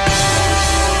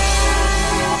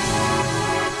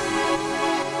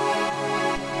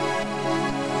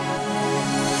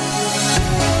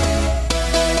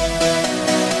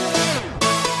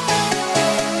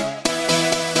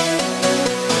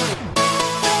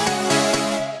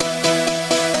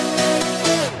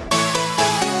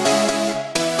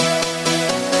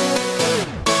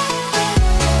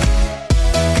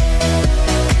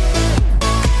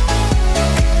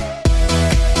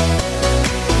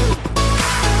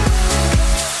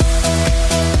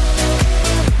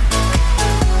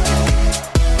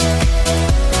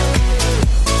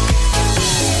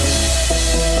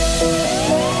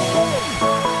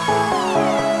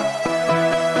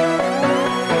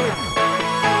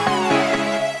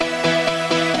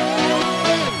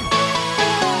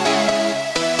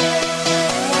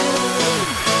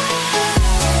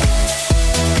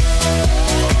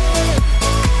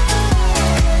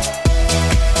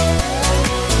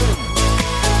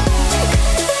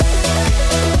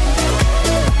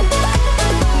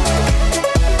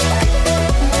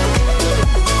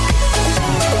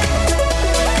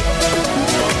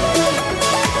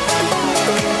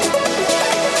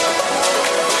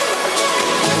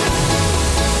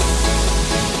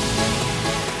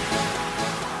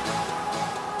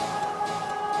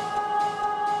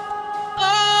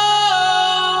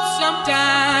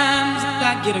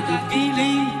 get a good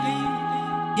feeling,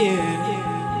 yeah.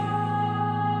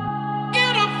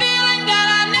 Get a feeling that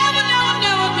I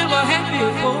never had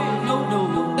before. No,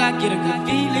 I get a good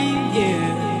feeling,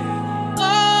 yeah.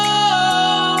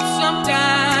 Oh,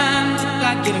 sometimes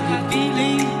I get a good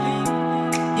feeling,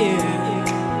 yeah.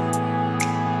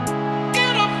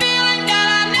 Get a feeling that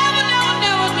I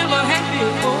never had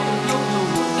before. No,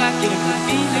 I get a good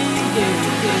feeling,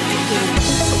 yeah.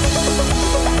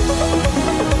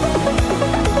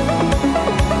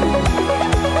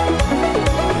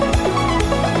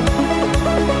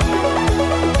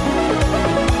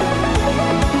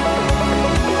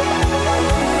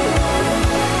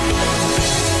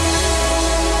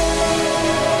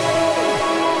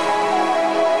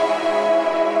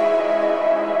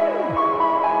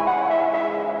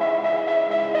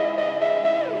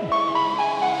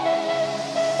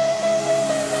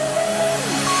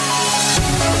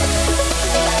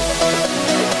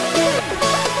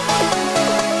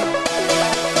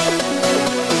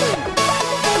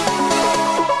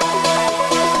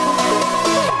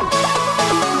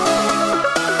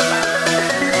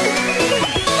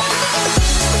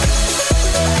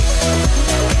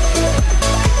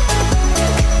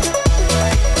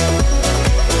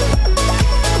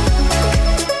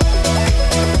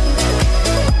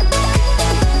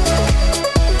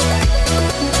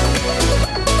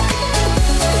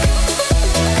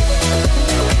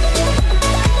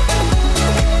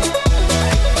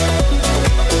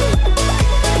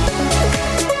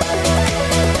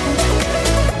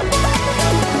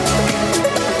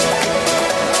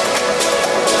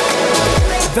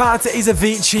 That is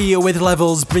Avicii with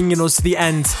Levels, bringing us to the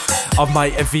end of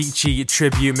my Avicii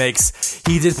tribute mix.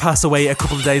 He did pass away a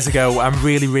couple of days ago. I'm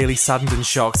really saddened and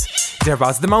shocked.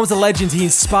 The man was a legend. He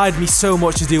inspired me so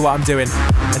much to do what I'm doing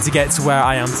and to get to where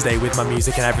I am today with my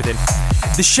music and everything.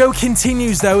 The show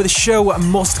continues though. The show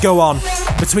must go on.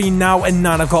 Between now and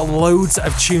 9, I've got loads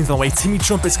of tunes on the way. Timmy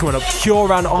Trumpet's coming up,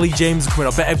 Cure and Ollie James are coming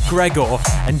up, bit of Gregor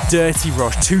and Dirty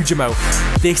Rush, Tujamo.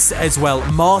 This as well.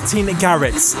 Martin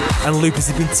Garrix and Lupus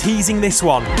have been teasing this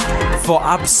one for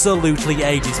absolutely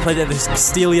ages. Played it at the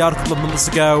Steelyard a couple of months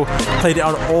ago, played it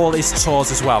on all his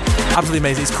tours as well. Absolutely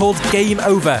amazing. It's called Game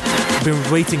Over. I've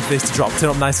been waiting for this to drop. Turn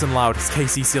up nice and loud. It's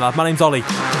KCC Live. My name's Ollie.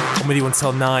 I'm with you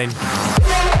until 9.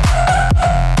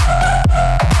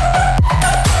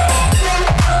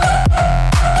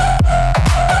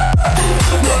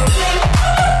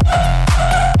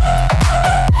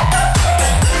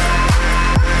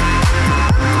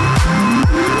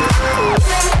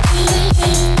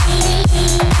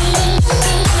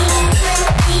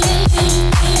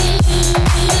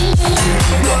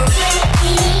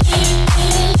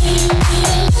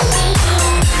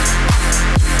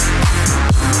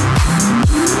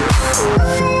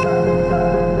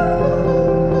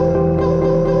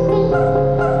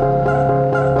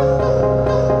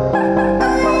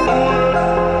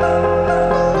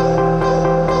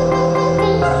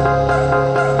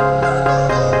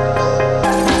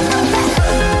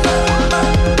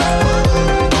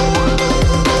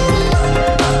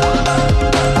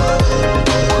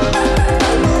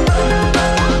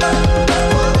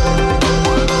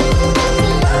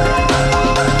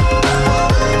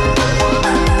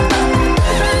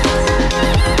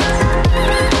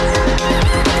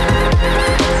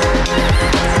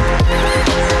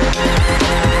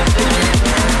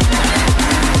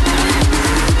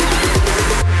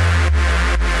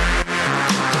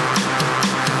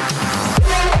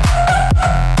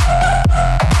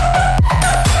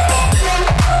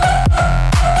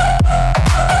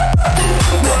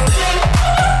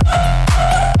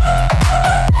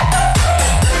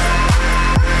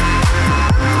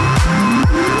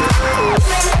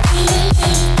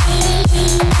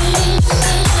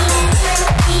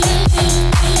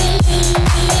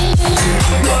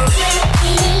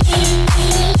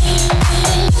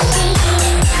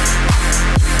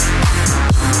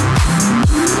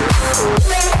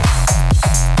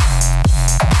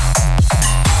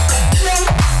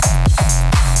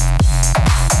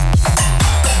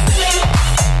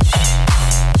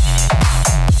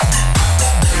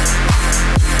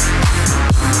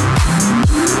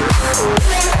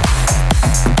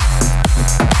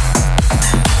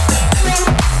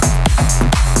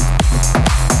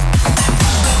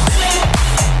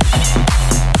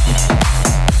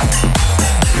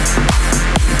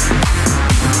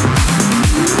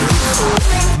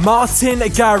 Martin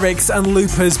Garrix and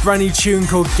Lupus, brand new tune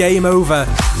called Game Over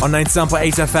on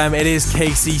 97.8 FM. It is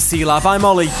KCC Live. I'm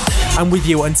Ollie. I'm with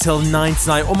you until 9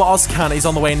 tonight. Umar Ozcan is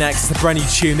on the way next. The brand new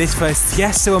tune. This first,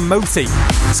 Tiesto and Moti.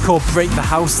 It's called Break the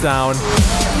House Down.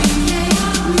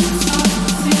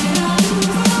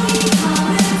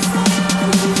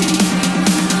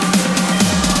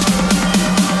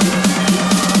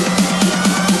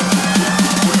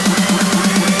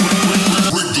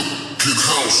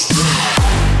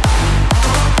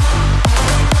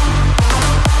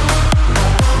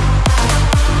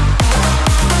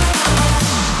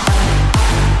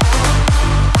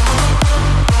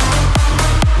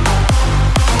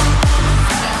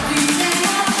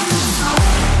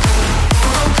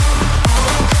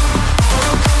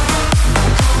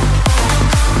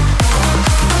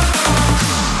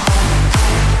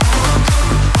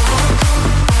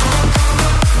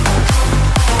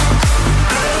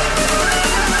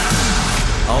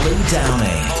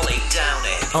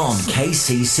 on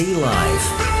KCC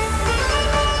Live.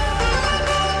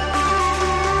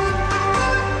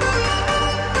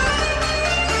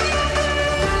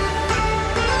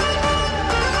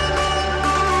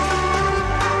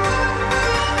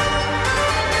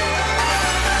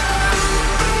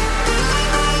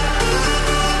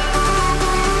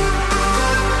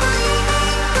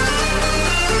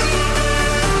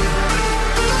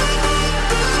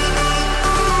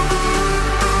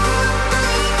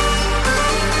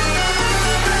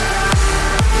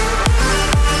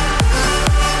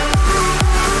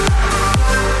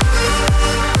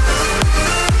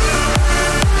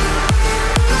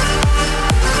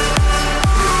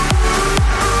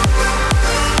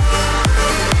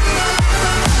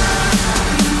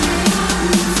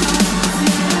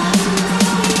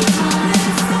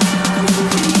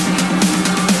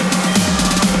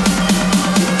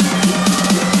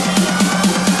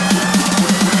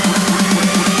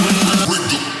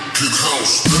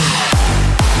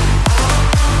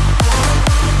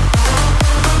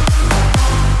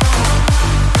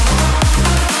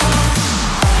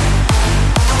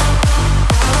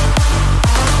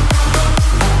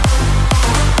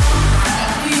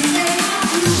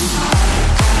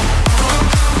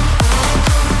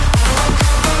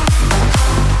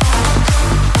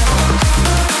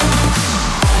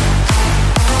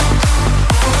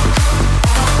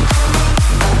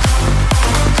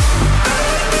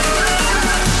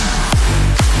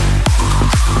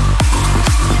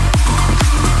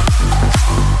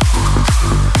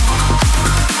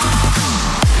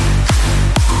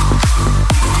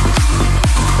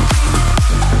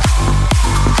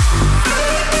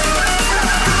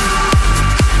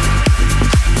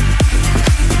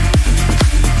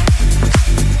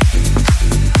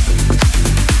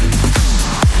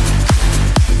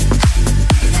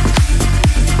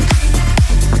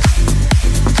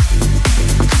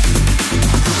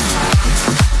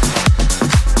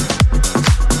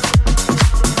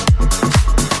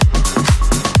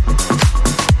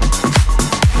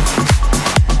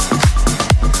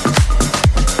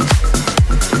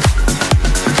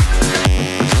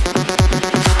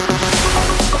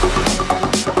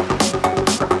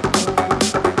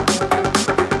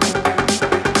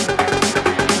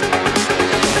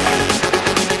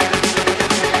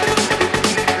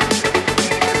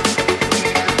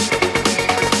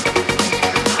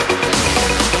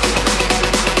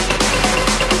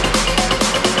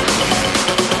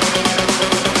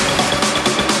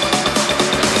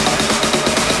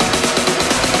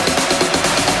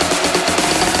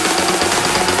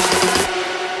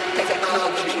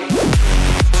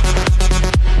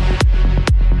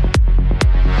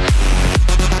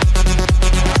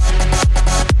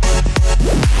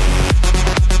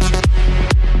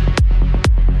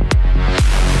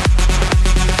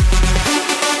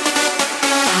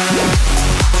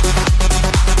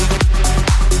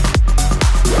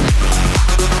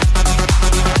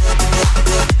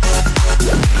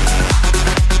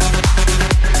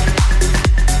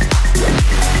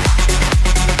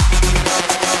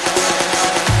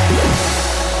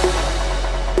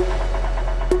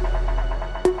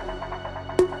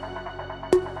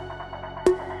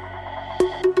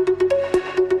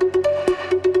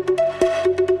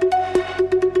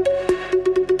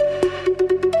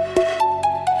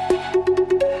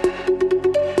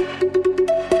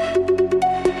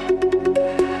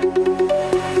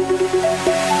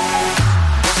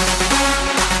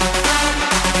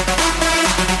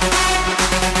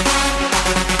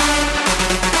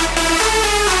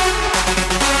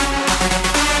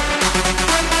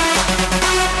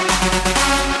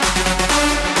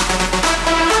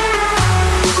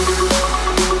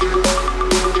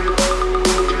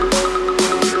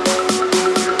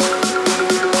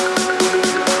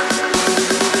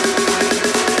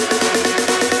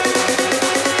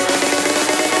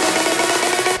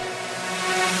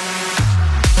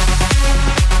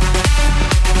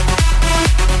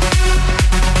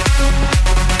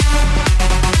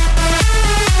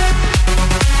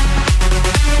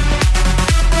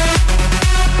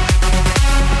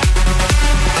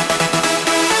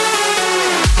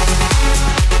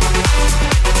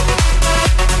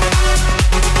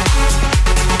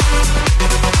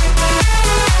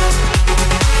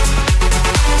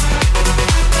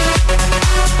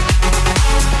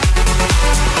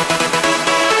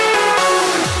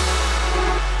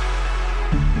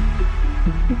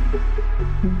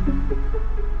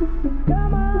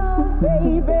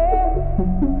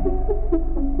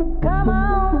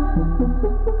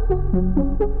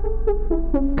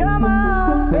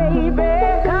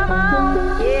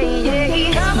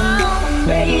 Come on,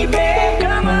 baby,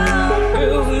 come on,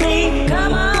 groove me,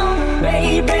 come on.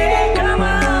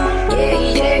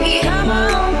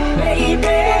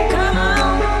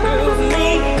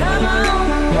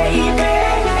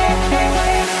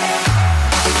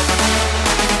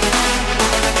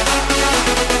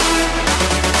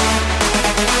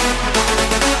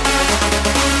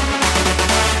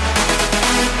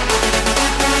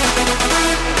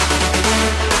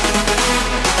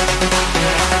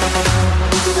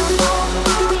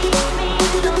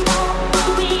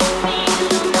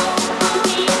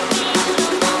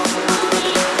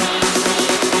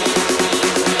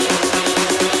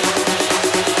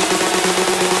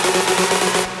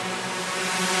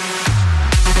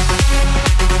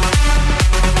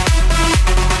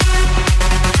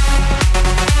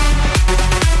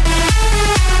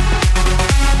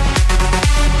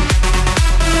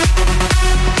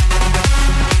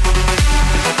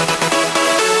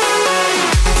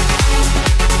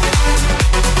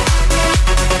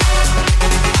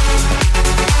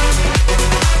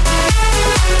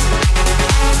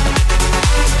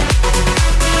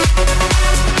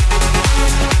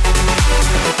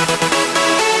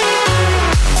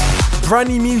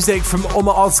 music from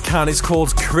Umar Ozcan. It's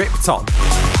called Krypton.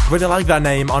 Really like that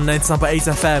name on 99.8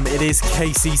 FM. It is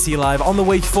KCC Live on the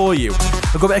way for you.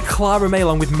 I've got a bit of Clara May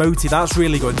along with Moti. That's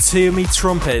really good. Toomey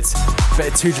Trumpet. A bit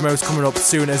of Tujimo's coming up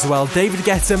soon as well. David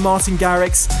Guetta, Martin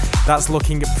Garrix. That's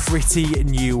looking pretty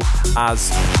new as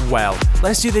well.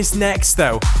 Let's do this next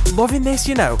though. Loving this,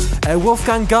 you know.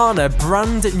 Wolfgang Gartner,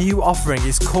 brand new offering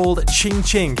is called Ching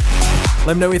Ching.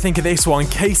 Let me know what you think of this one.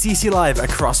 KCC Live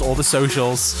across all the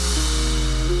socials.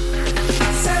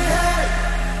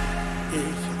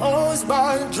 Always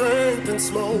buy a drink and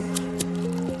smoke,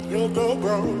 you'll go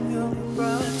broke.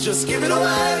 Just give it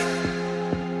away,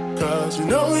 cause you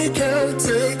know you can't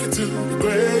take it to the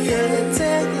grave.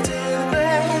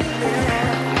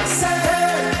 Say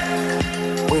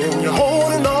hey, when you're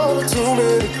holding on to too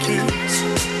many keys,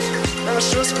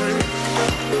 that's just great.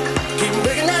 Keep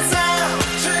making that sound,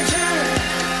 ching ching.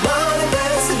 Money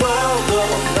makes the world go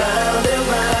round and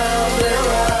round and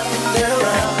round and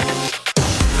round.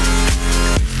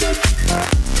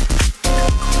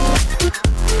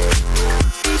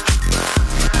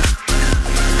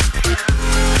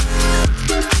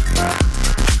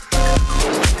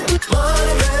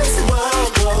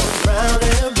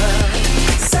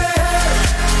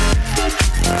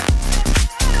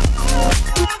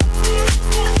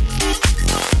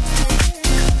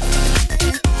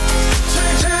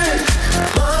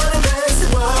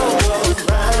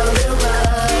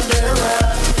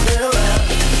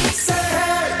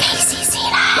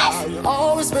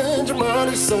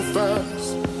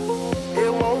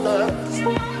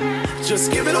 Just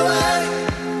give it away,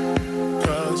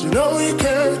 cause you know you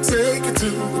can't take it to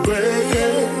the grave.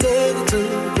 Take it to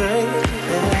the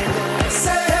grave.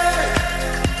 Say hey,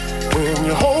 when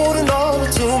you're holding on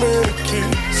to too many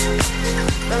keys,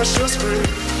 that's just great.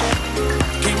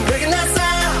 Keep making that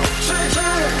sound, ching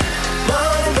ching.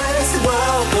 Money makes the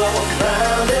world go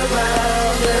round and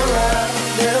round and round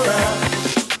and round.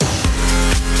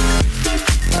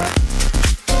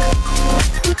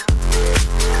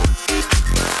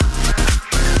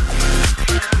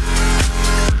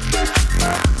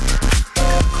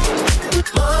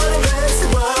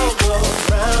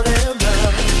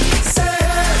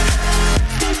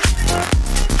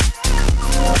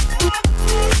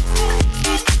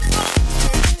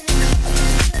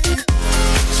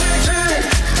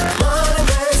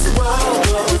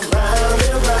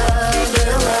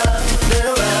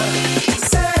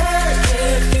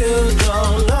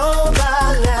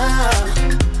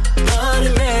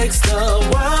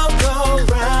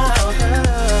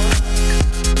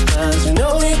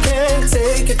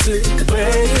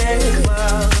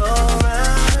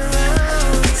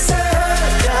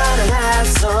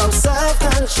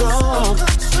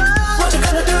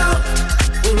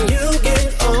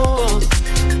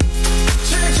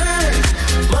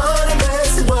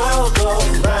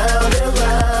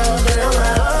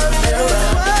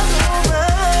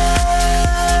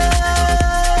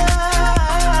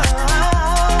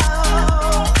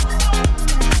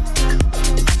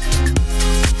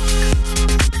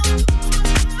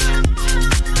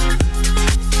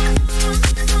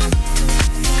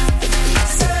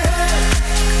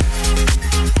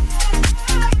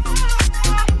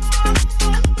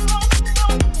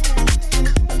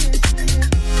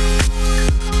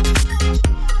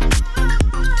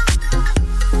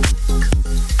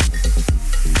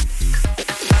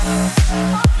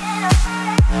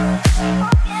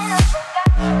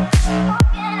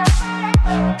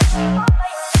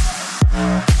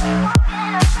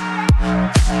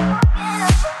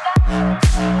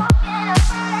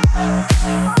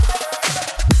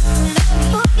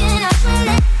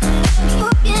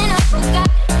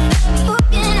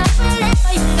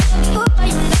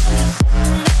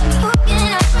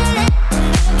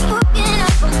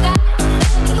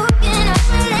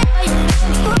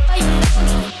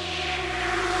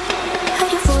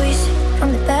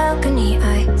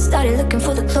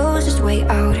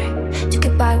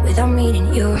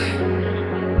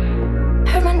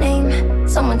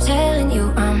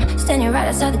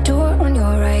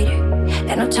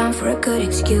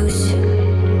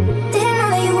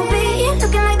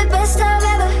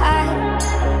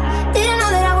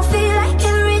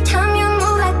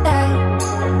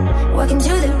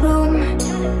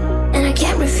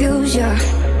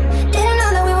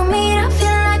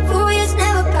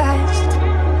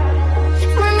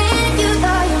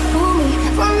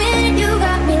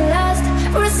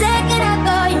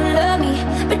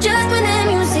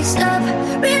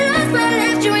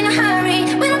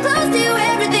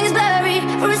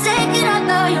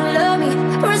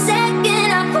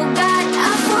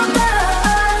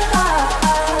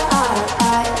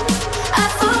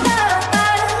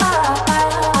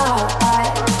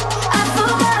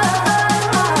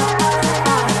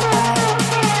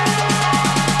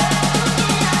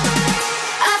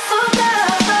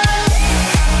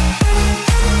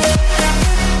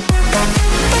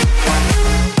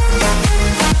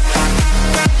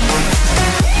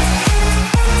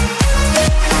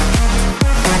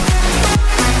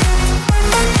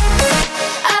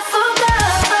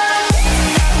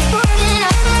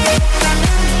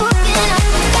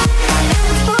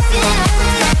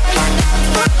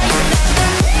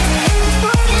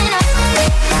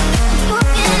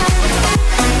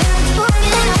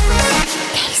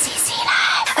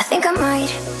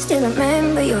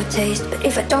 taste. But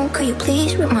if I don't, could you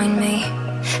please remind me?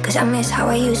 Cause I miss how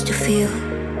I used to feel.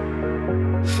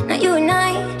 Now you and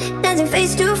I, dancing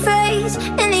face to face,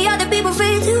 and the other people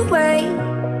fade away.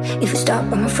 If you stop,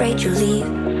 I'm afraid you'll leave.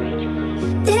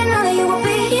 Didn't know that you would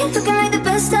be here, looking like the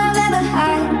best I've ever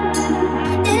had.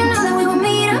 Didn't know that we would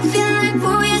meet up, feeling like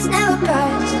 4 years never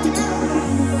passed.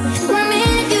 For a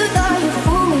minute you thought you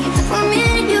fooled me, for a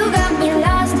minute you got me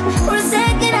lost. For a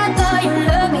second I thought you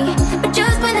loved me, but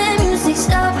just when the music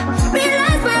stopped,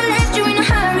 realized where I left you in a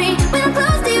hurry. When I'm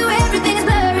close to you everything's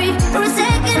blurry. For a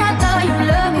second I thought you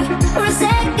loved me, for a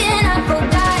second I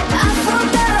forgot.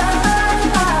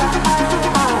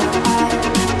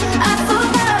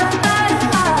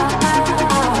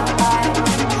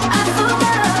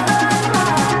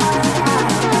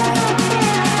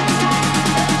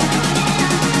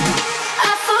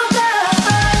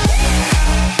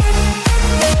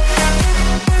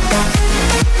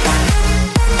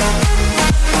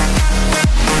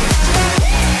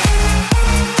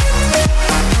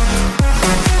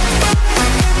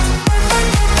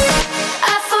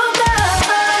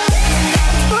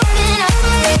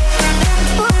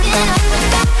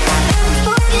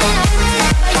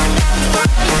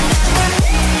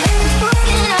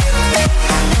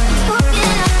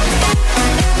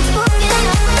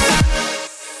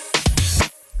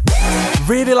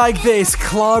 Really like this,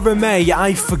 Clara May,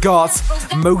 I Forgot,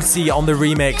 Moti on the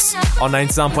remix on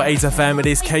 97.8 FM. It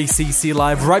is KCC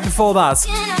Live. Right before that,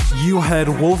 you heard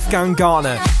Wolfgang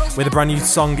Gartner with a brand new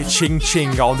song, Ching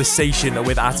Ching, on the station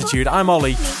with Attitude. I'm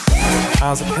Ollie,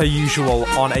 as per usual,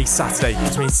 on a Saturday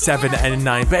between 7 and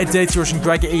 9. Bit of Dirty Russian,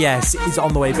 Greg ES is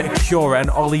on the way, bit of Cura and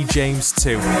Ollie James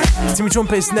too. Timmy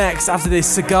Trumpet's next, after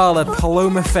this, Sagala,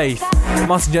 Paloma Faith,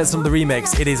 Martin Jetson on the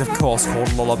remix. It is, of course,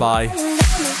 called Lullaby.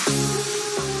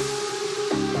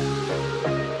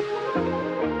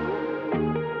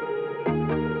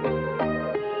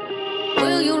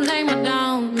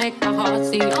 Make my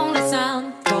heart the only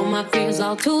sound. Throw my fears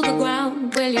all to the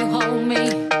ground. Will you hold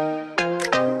me?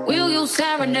 Will you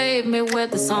serenade me with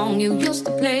the song you used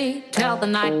to play? Till the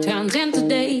night turns into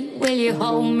day. Will you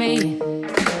hold me?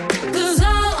 'Cause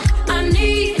all I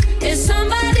need is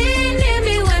somebody near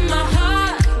me when my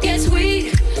heart gets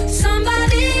weak.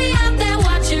 Somebody out there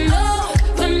watching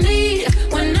over me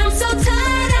when I'm so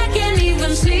tired I can't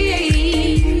even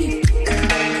sleep.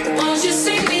 Won't you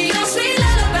sing me your sweet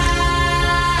lullaby?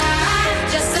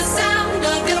 Just the sound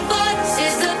of your voice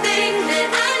is the thing that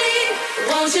I need.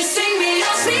 Won't you sing me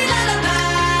your sweet lullaby?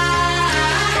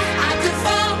 I could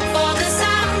fall for the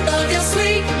sound of your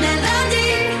sweet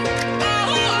melody.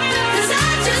 'Cause I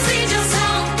just need your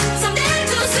song, something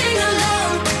to sing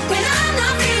along. When I'm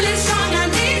not feeling strong, I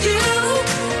need you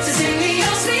to sing me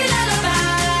your sweet lullaby.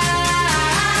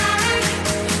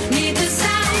 Need the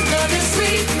sound of your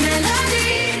sweet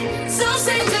melody, so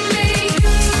sing to me.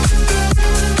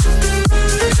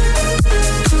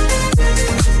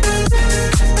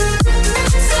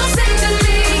 So sing to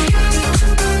me.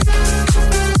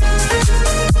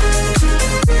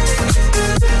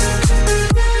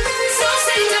 So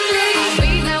sing to me. I'll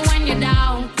be there when you're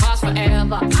down, 'cause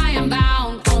forever I am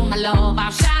bound. Oh my love,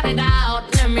 I'll shout it out.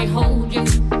 Let me hold you.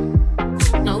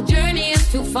 No journey is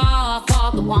too far for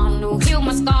the one who healed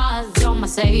my scars. You're my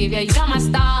savior, you're my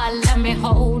star. Let me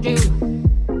hold you.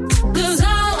 'Cause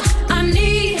all I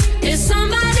need is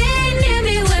somebody near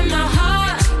me when my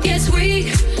heart gets weak.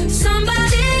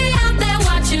 Somebody out there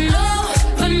watching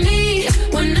over me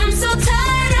when I'm so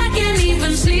tired I can't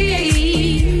even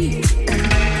sleep.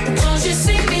 Won't you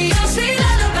sing me your sweet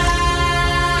lullaby?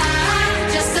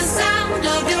 Just the sound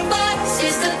of your voice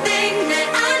is the thing that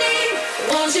I need.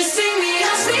 Won't you sing me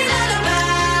your sweet lullaby?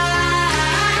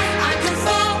 I can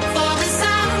fall for the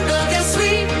sound of your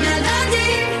sweet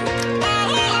melody.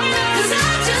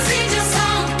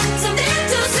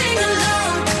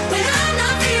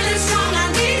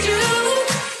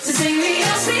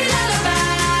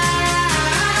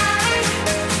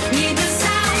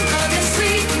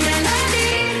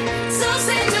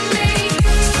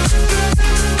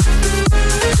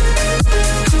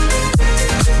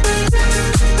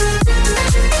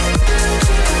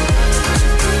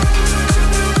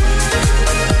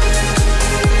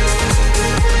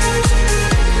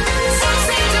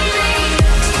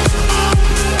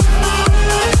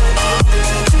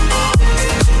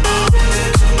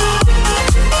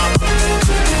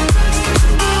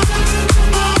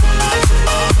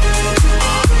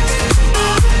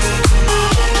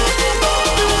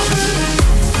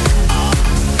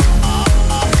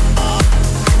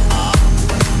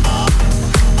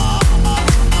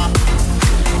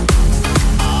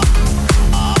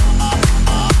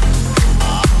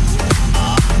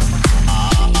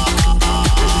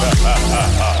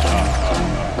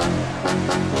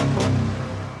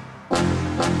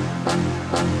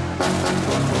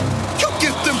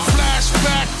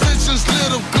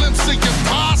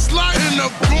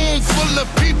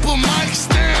 a mic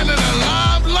stand and a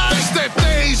live light. It's that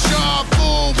deja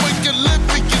vu when you live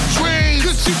in your dreams.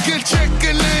 Cause you can check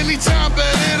in anytime,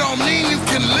 but it don't mean you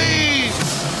can leave.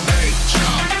 Deja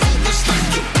vu, it's like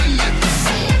you've been there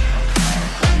before.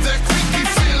 That creepy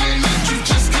feeling that you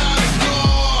just gotta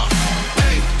ignore.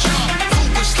 Deja vu,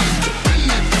 it's like you've been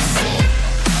there before.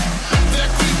 That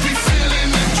creepy feeling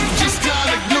that you just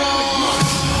gotta ignore.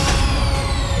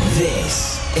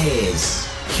 This is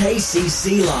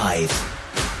KCC Live.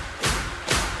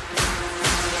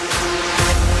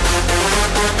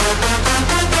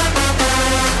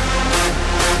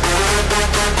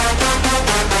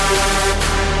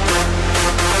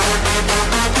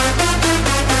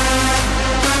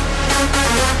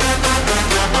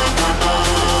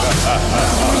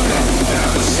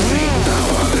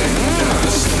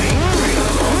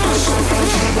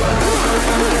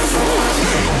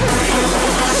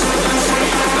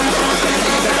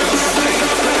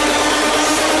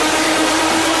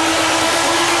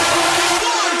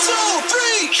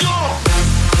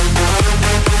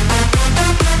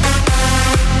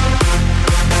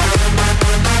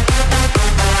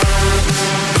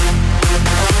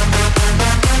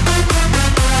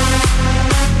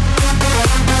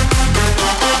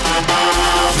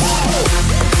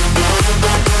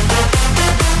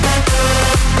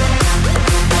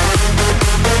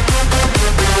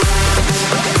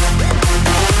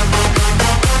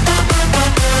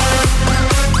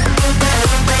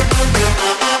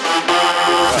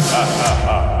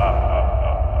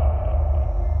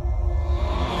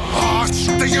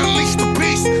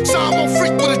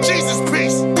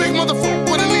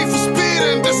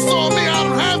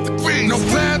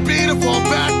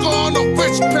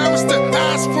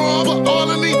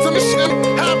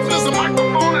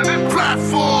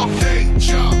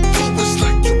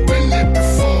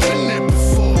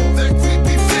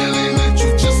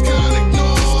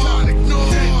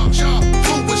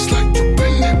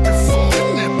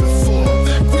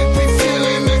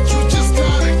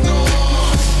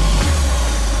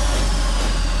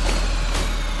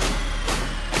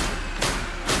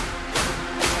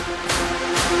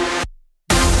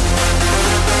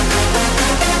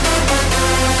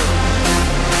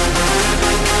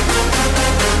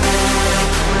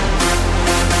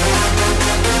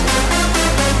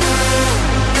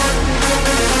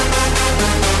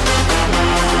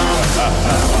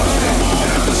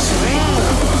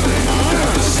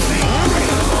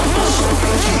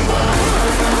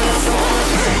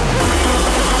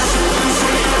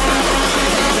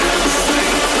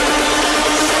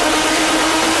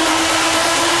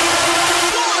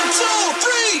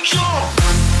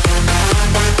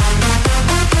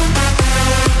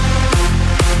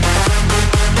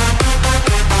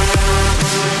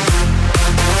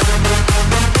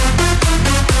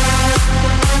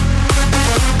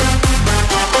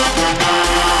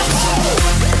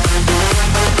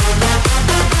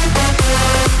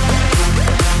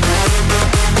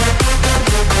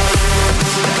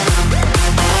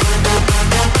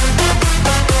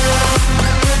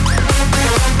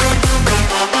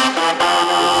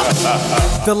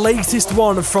 The latest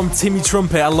one from Timmy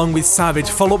Trumpet along with Savage,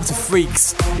 follow-up to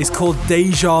Freaks, is called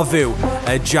Deja Vu.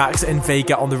 Jax and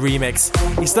Vega on the remix.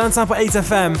 It's Dance Sample 8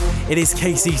 FM. It is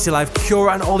KCC Live.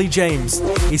 Cura and Ollie James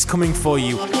is coming for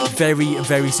you very,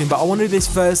 very soon. But I want to do this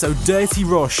first. So Dirty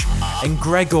Rush and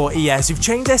Gregor ES, who've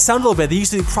changed their sound a little bit. They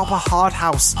used to do proper hard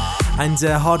house and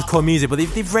hardcore music, but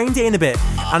they've reined it in a bit.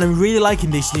 And I'm really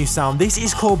liking this new sound. This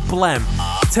is called Blem.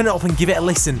 Turn it up and give it a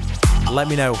listen. Let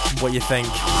me know what you think.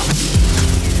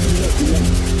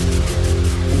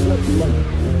 Get up like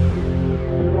this.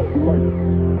 Get up like.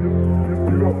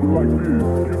 Get up like.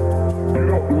 Get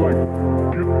up like. Get up like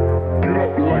this. Get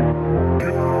up like. Get up like.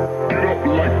 Get up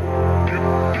like.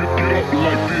 Get up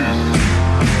like this.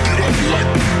 Get up like.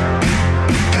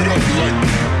 Get up like.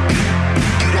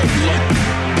 Get up like.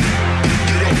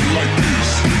 Get up like this.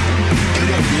 Get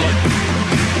up like.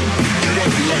 Get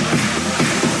up like.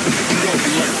 Get up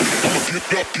like, get up like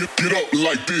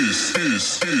this.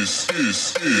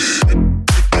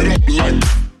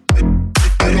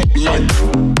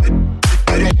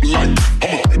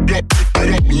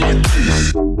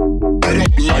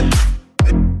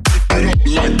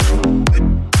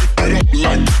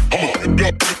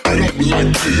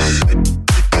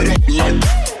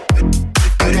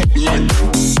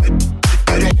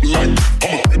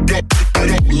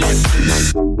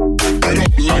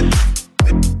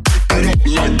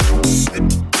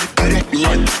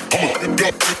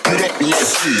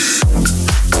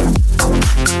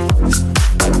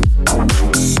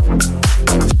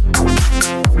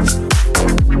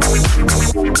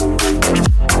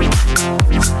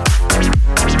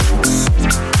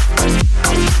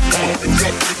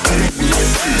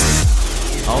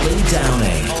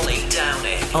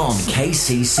 on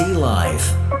KCC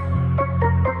Live.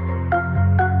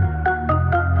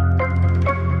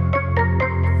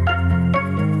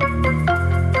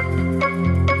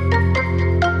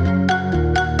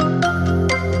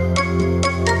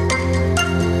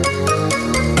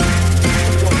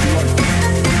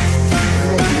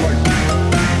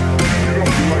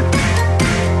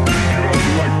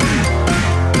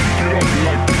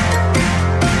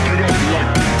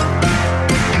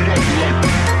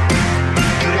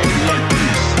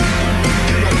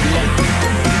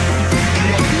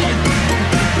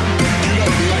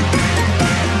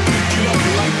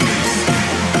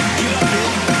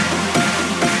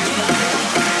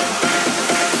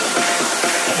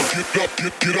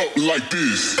 Get up like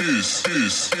this. Get up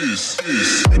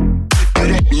like.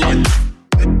 Get up like.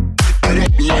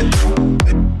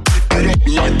 Get up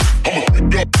like.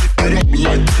 Get up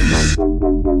like this.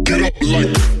 Get up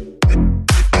like. Get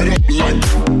up like.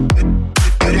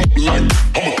 Get up like.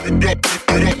 Get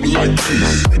up like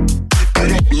this.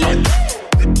 Get up like.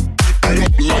 Get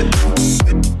up like.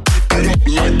 Get up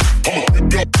like.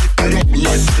 Get up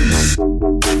like this.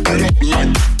 Get up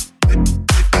like.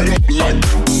 Get up like.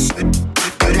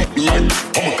 Get up like,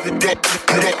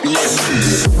 get up like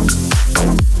this.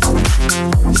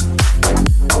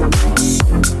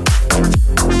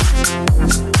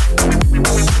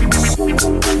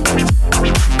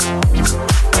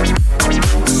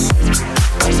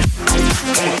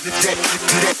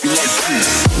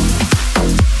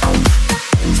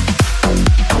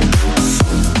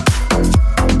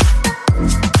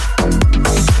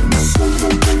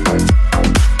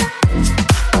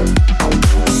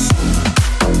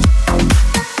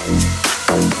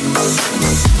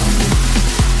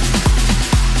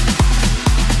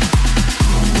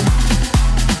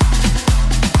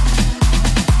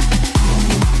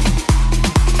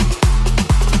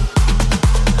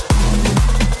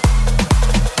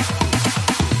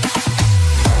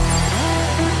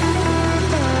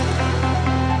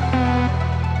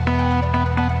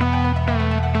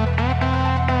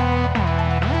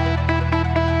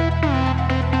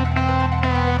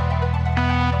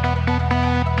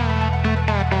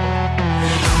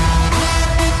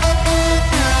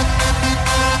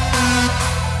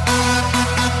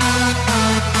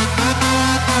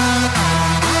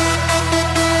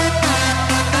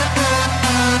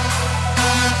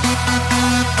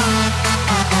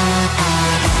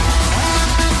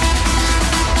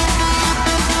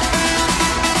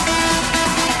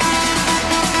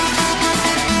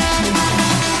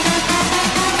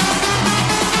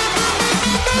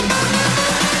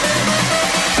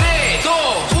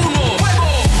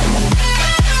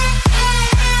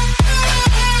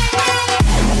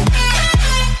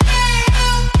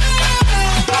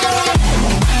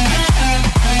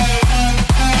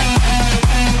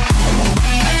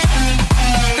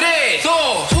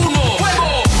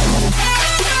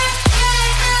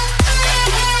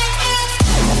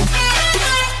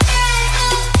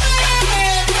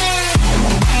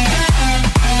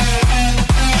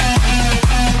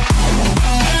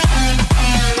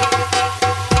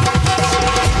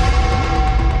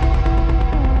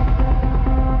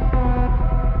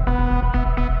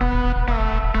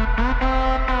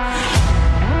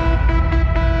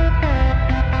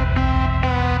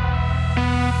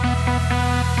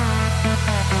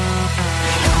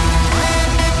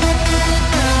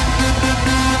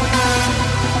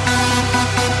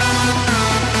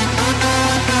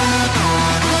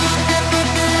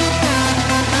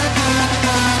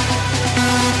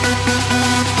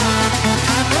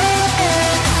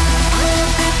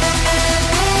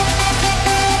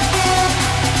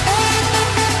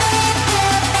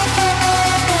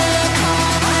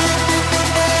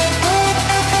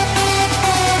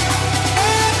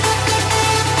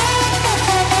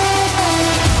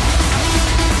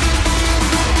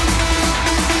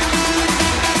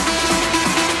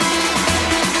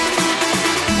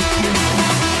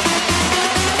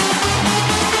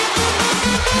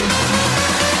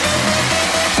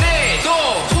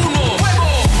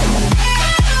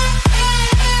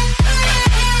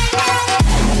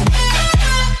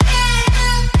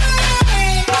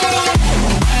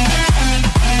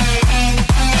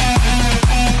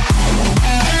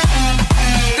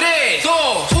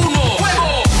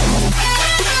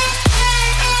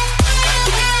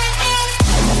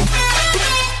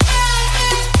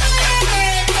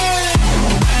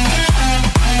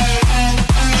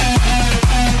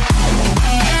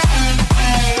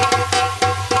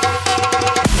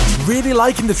 Really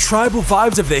liking the tribal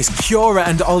vibes of this. Cura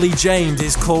and Ollie James.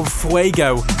 It's called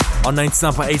Fuego on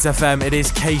 99.8 FM. It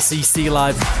is KCC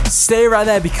Live. Stay right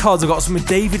there because I've got some with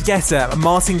David Guetta,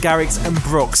 Martin Garrix and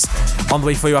Brooks on the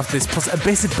way for you after this, plus a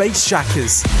bit of Bass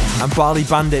Shackers and Bali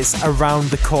Bandits around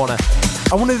the corner.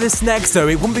 I wonder this next though,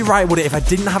 it wouldn't be right, would it, if I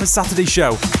didn't have a Saturday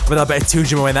show without a bit of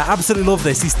Tujimo in there. I absolutely love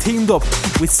this. He's teamed up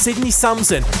with Sidney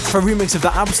Sampson for a remix of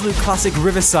the absolute classic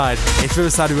Riverside. It's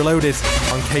Riverside Reloaded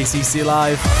on KCC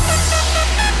Live.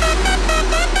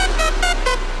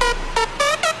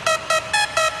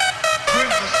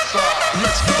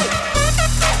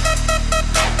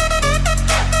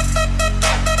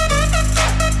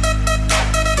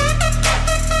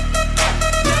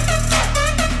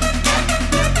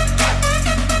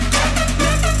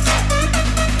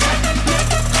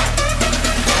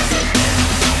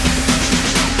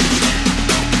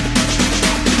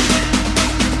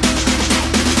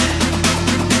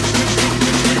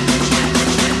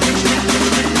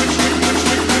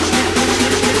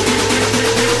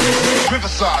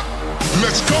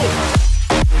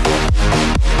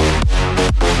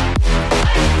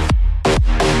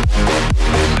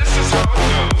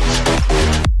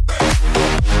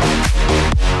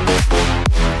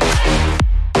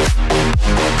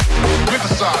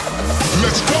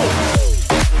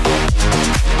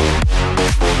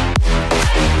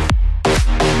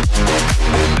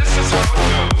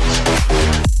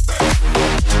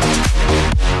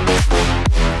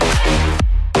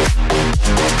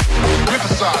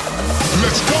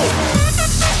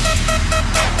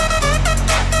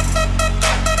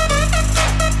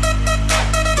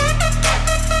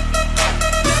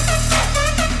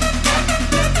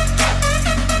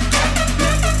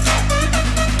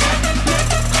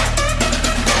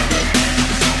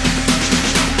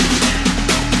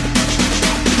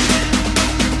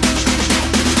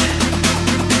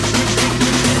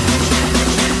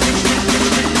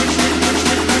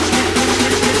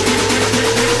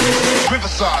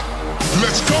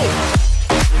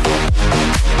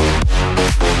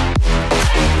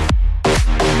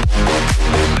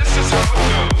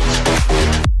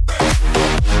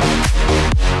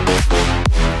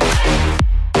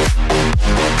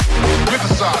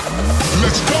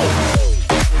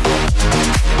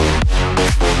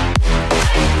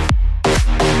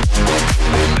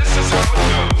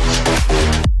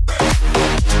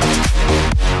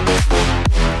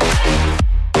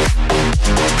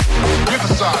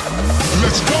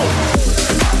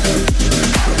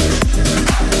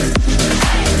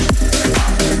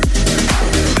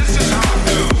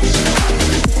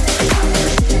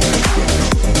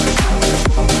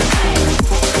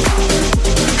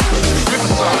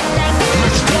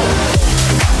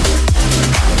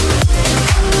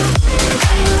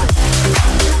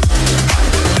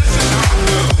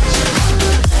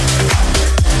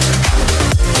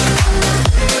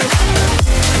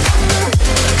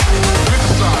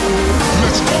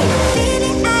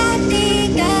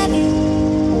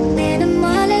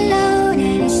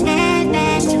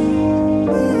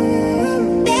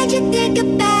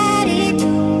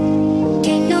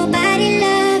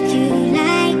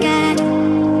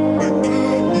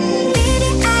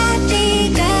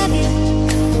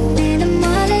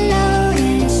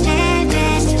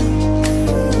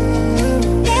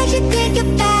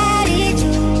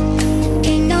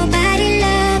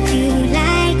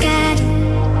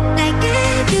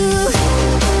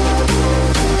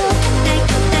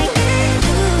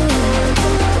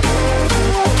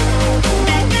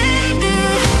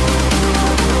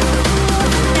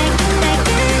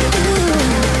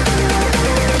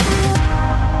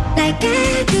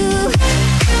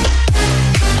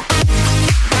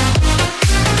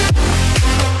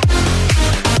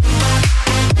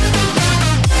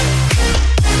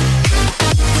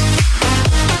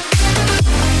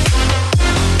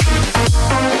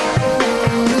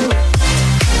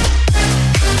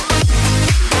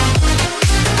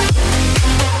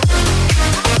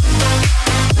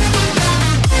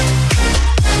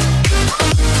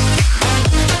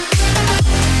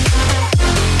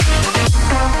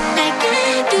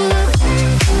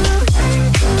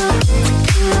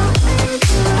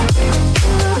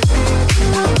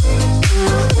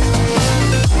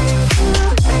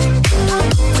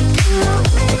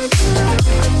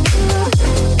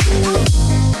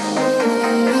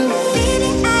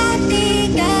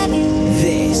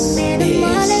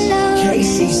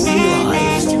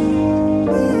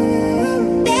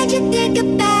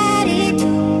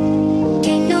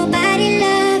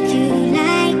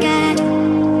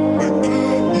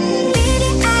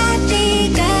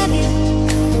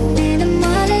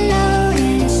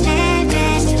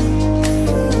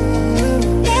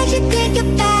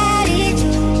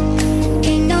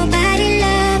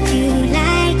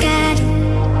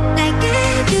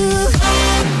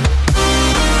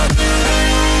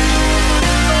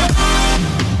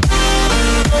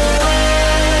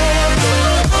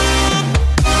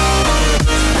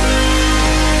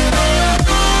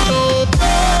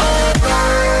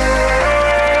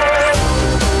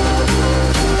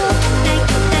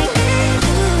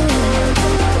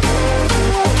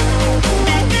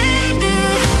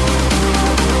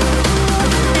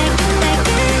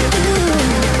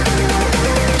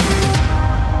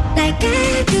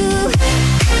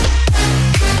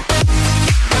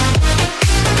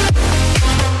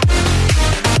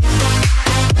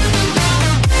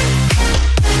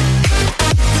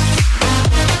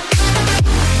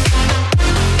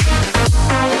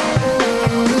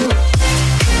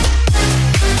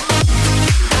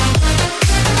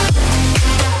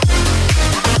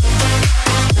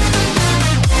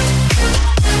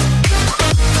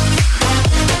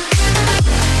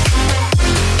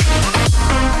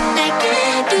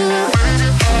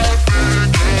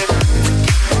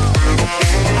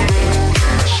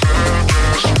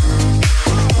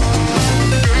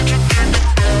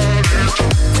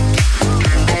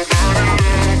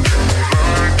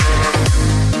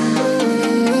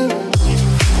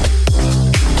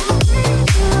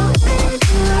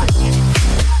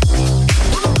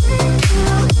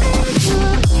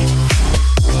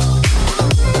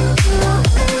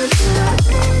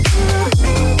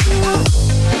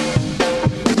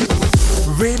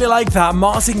 like that,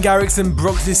 Martin Garrix and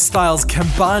Brooks' styles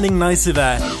combining nicely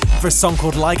there for a song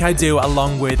called Like I Do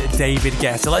along with David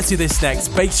Guetta. Let's do this next.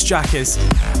 Bass Jackers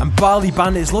and Bali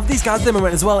Bandits. Love these guys at the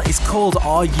moment as well. It's called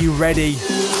Are You Ready?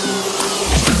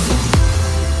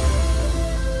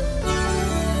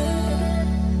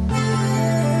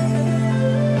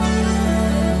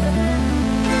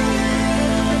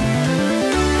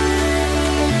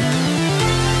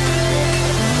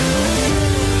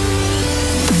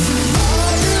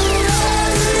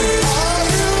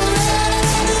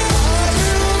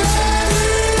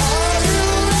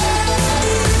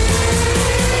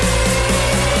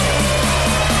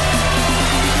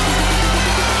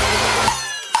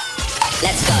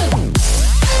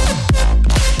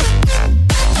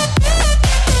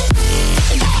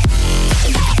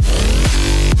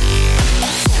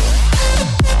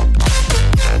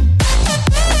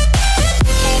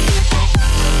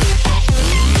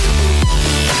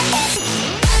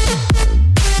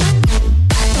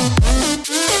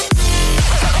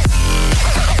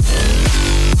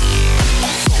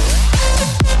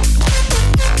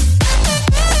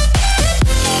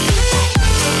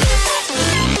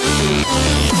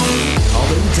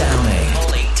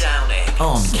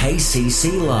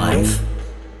 KCC Live.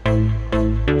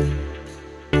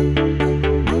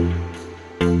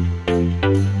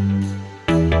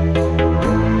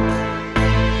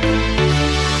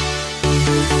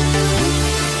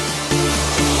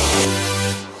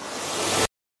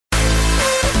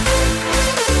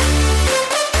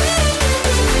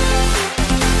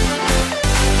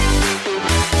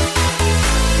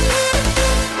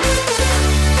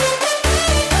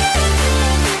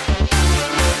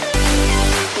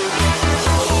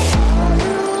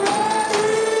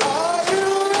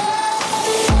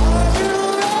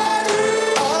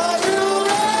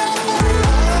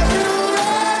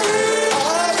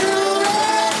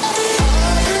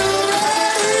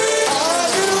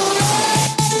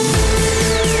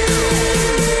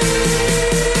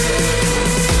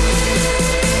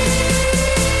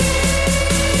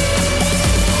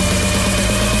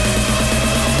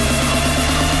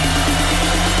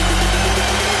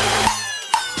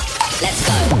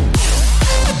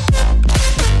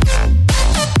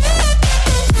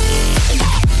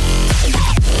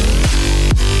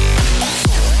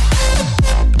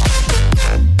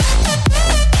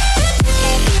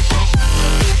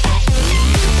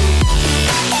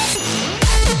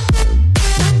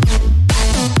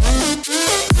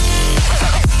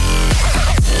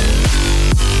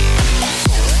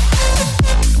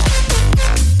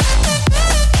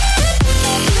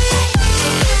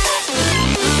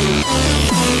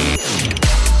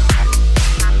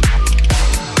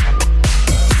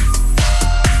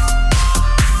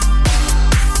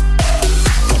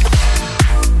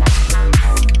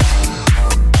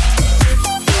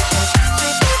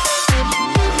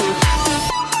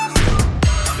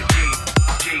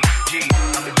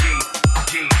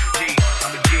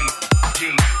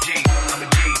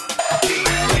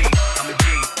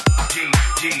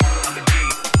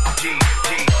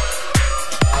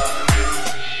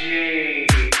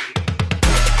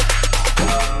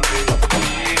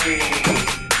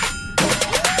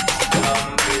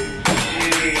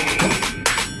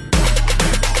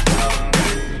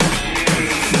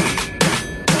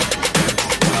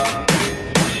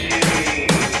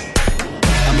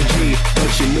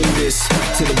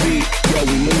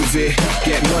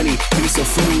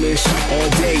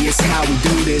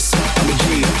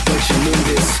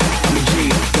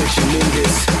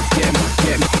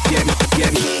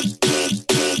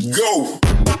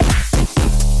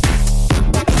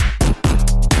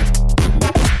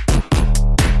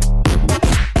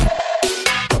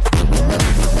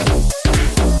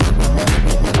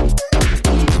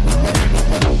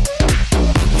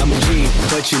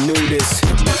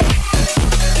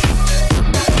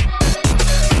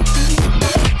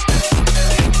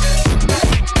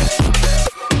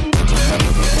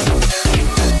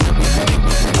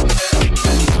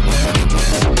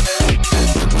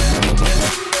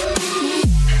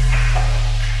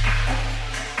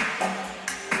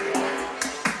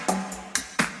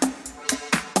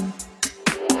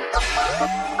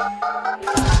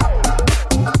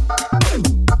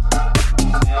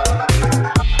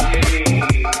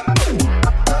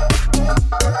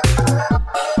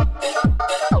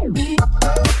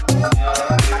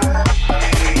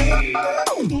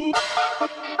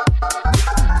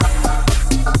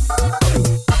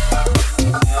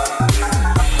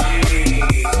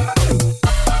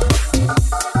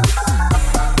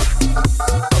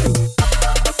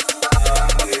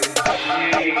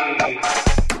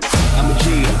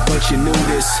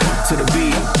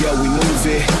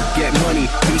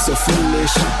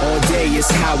 foolish. All day is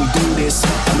how we do this.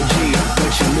 I'm a G,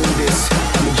 but you knew this.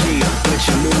 I'm a G, but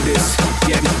you knew this.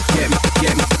 Get me, get me,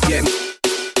 get me, get me.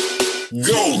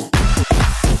 Go!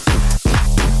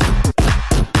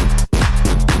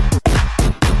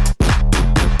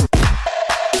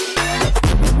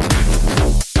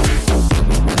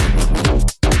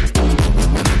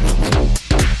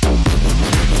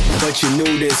 But you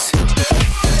knew this.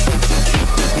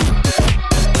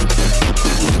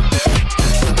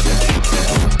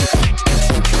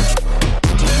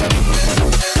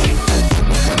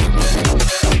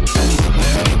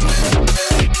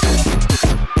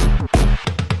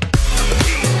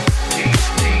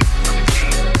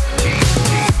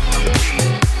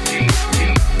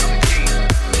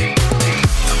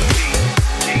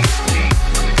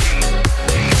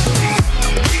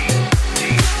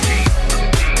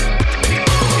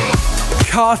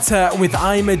 Carter with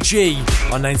I'm a G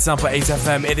on 97.8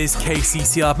 FM. It is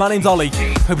KCC Live. My name's Ollie.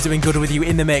 Hope it's been good with you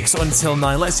in the mix until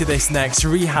 9. Let's do this next.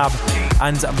 Rehab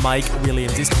and Mike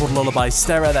Williams. It's called Lullaby.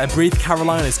 Stay right there. Breathe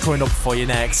Carolina is coming up for you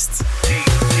next.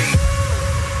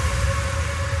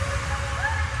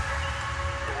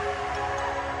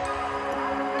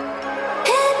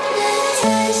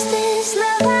 Hypnotize this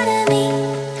love out of me.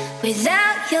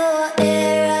 Without your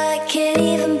air, I can't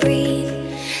even breathe.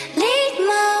 Lead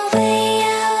my way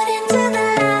out into the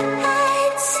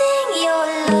light. Sing your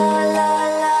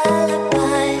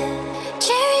lullaby.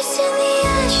 Cherries in the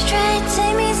ashtray,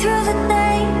 take me through the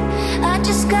day. I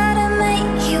just gotta make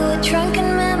you a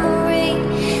drunken memory.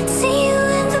 See you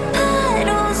in the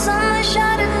puddles on my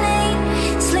Chardonnay.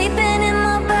 Sleeping in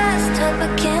my bathtub,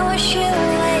 I can't wash you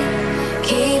away.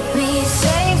 Keep me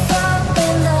safe up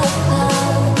in the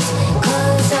clouds,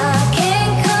 'cause I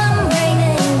can't come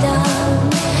raining down.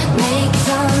 Make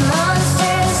the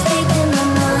monsters sleep in my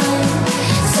mind.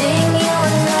 Sing your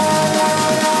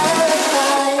lullaby.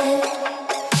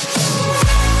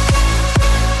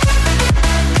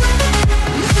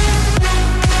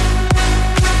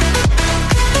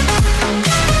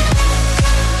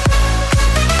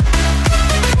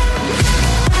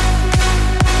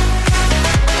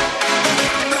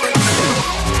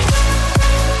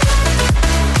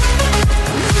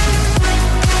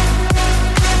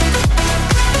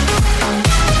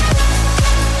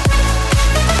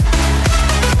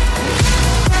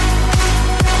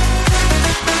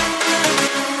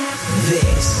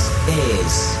 This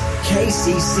is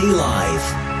KCC Live.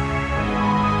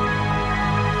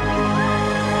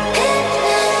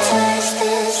 Hypnotize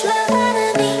this love out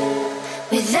of me.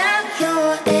 Without your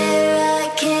air, I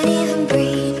can't even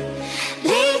breathe.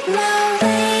 Lead my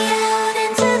way out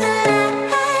into the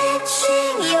light.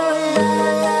 Sing your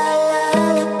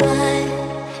lullaby.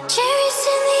 Cherries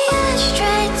in the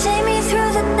ashtray, take me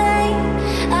through the day.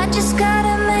 I just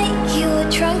gotta make you a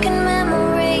drunken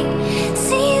memory.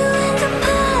 See you in the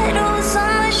puddles on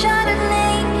my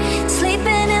Chardonnay.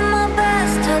 Sleeping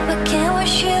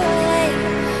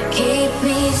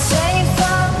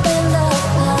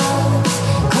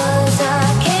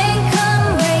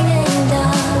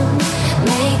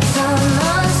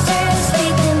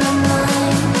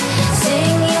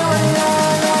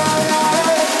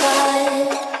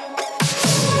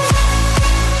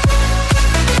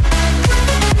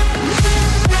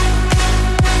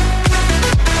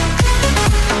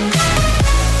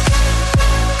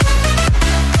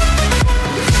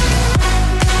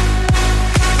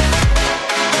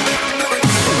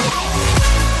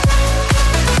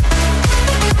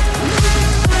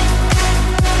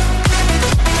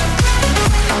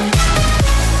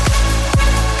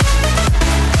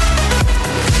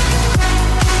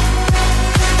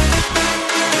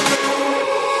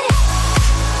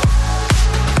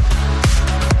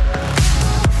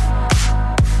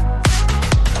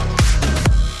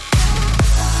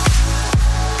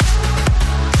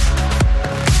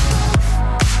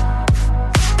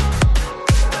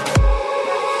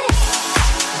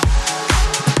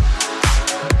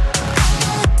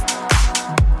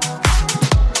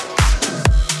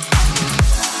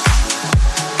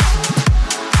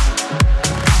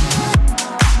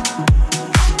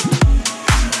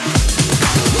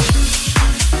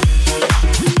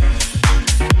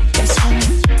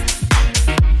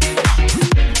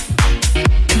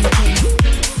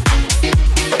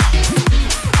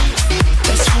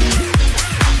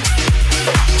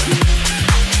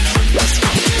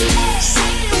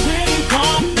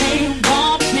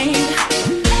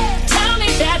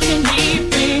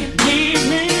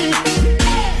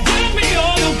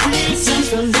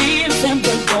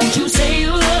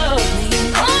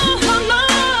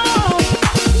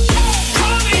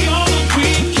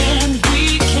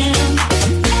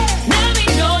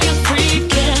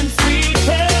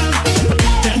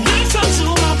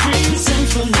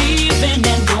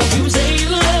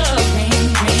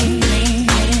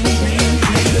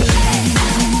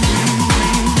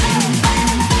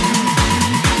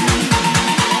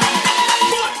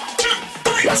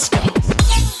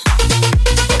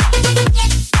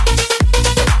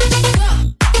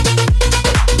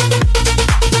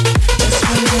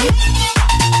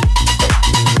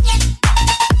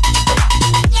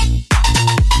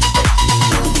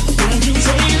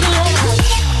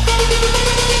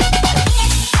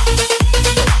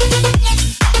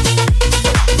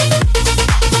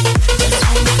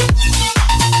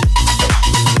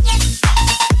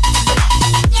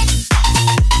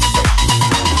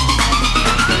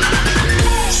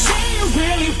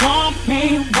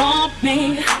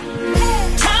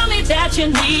that you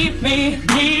need me.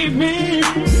 Give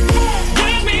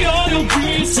me all your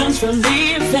reasons for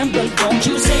leaving, but don't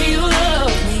you say you love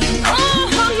me. Oh,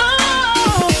 no.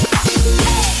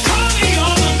 Call me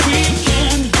on the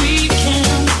weekend.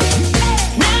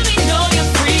 Let me know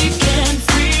you're freaking.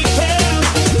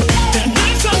 Then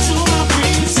listen to my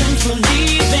reasons for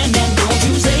leaving, and don't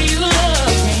you say you love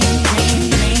me.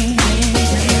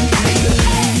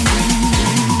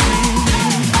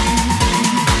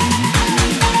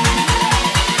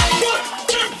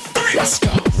 Let's go.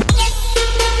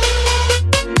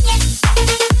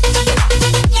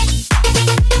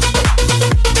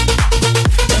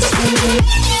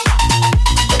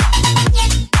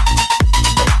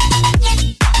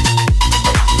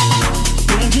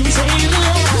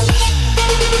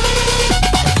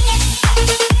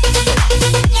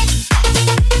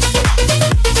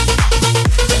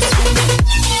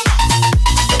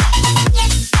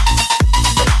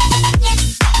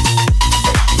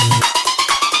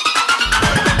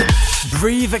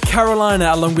 Breathe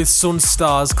Carolina along with Sun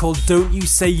Stars called Don't You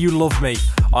Say You Love Me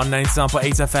on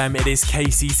 99.8 FM. It is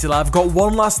KCC Live. I've got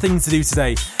one last thing to do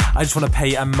today. I just want to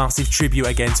pay a massive tribute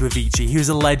again to Avicii. He was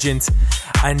a legend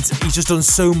and he's just done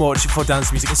so much for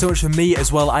dance music and so much for me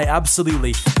as well. I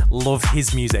absolutely love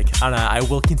his music and I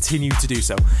will continue to do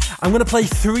so. I'm going to play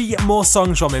 3 more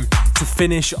songs from him to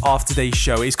finish off today's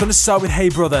show. It's going to start with Hey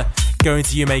Brother, going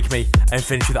to You Make Me, and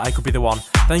finish with I Could Be The One.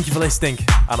 Thank you for listening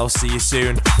and I'll see you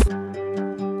soon.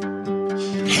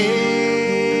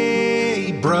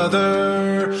 Hey,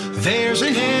 brother, there's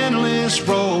an endless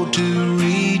road to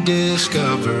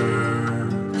rediscover.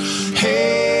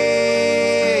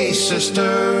 Hey,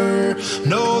 sister,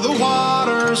 know the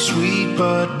water's sweet,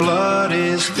 but blood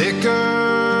is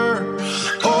thicker.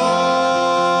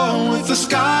 Oh, if the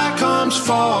sky comes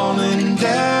falling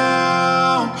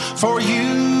down for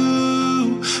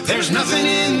you, there's nothing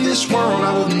in this world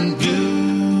I wouldn't do.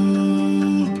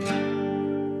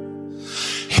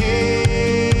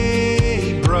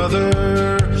 Hey,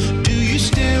 brother, do you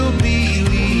still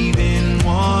believe in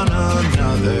one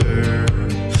another?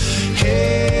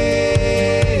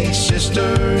 Hey,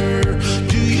 sister,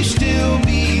 do you still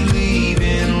believe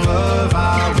in love?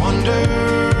 I wonder.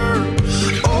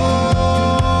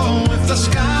 Oh, if the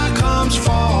sky comes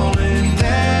falling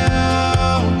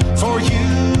down for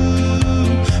you,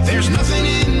 there's nothing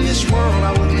in this world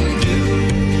I wouldn't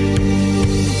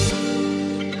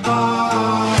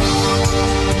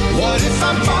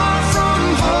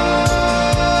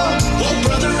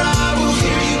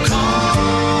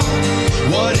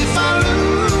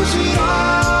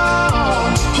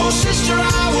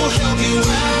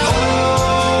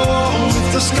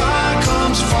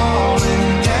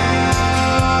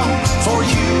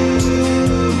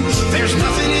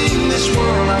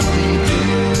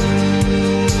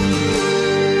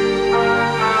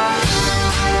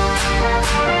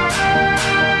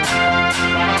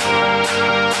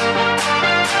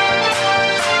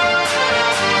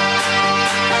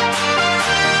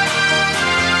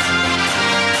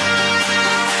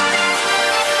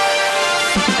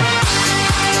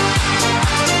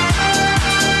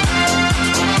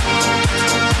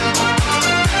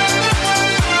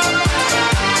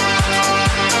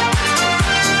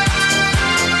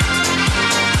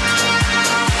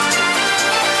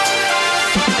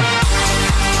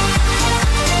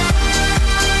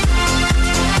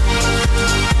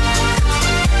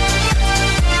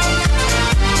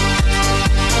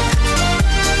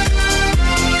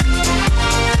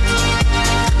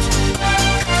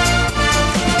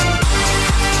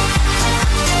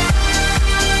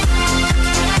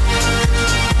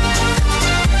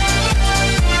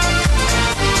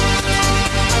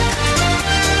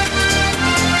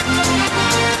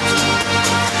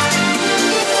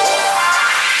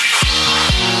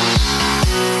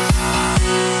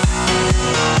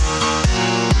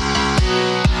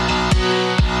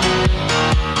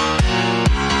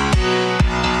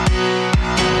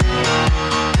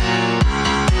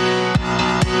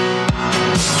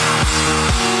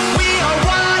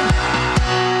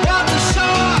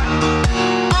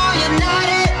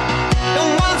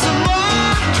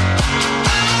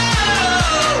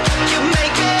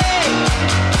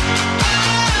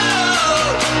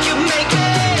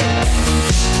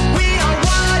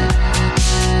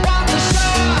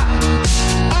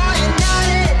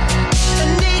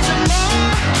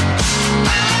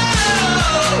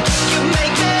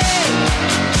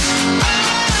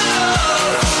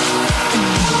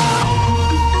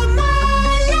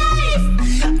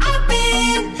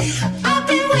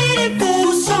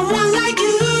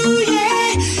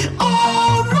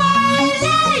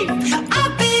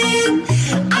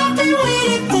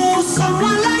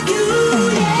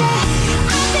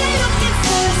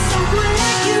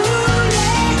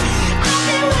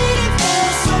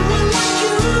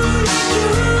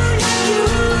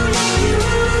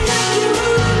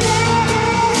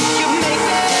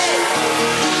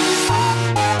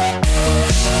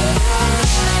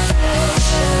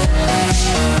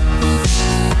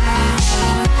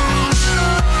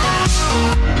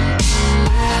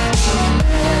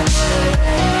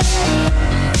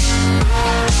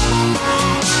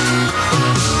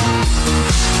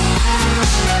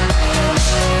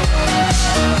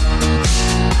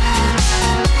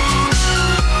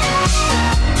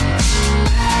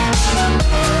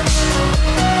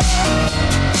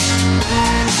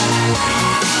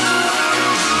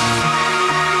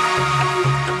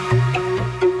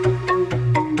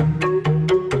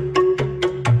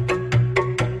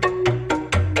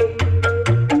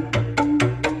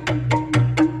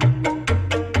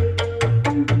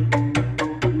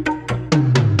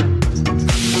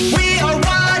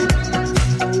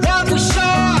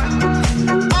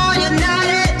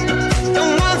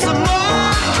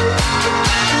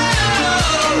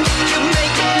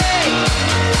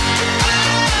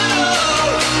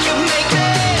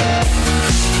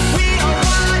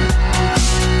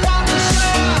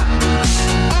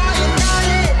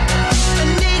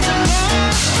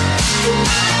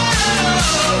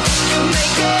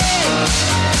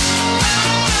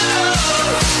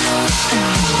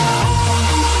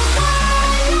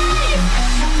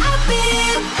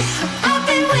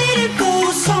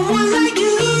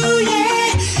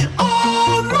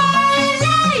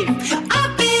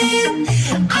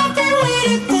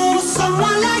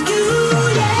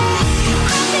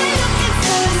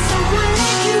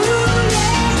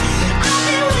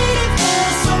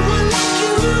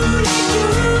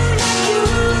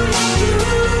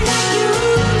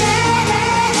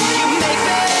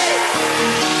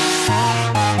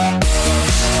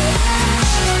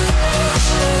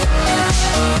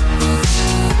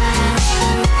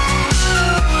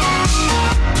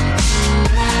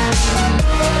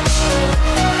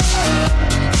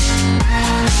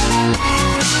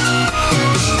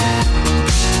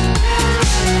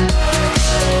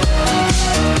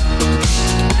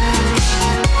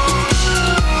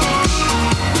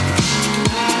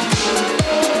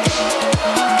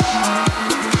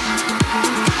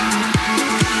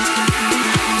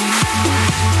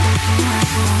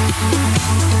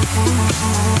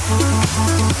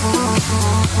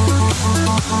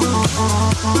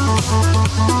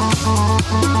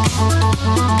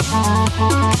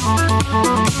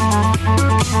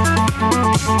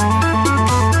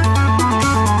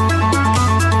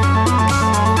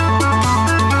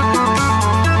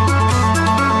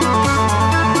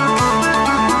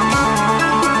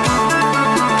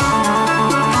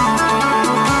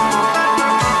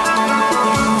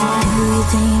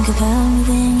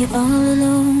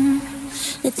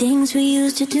Things we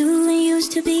used to do and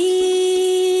used to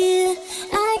be.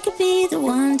 I could be the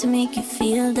one to make you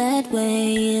feel that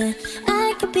way.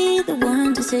 I could be the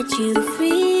one to set you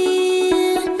free.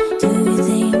 Do you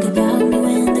think about me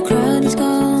when the crowd is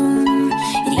gone?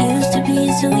 It used to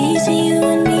be so easy, you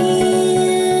and me.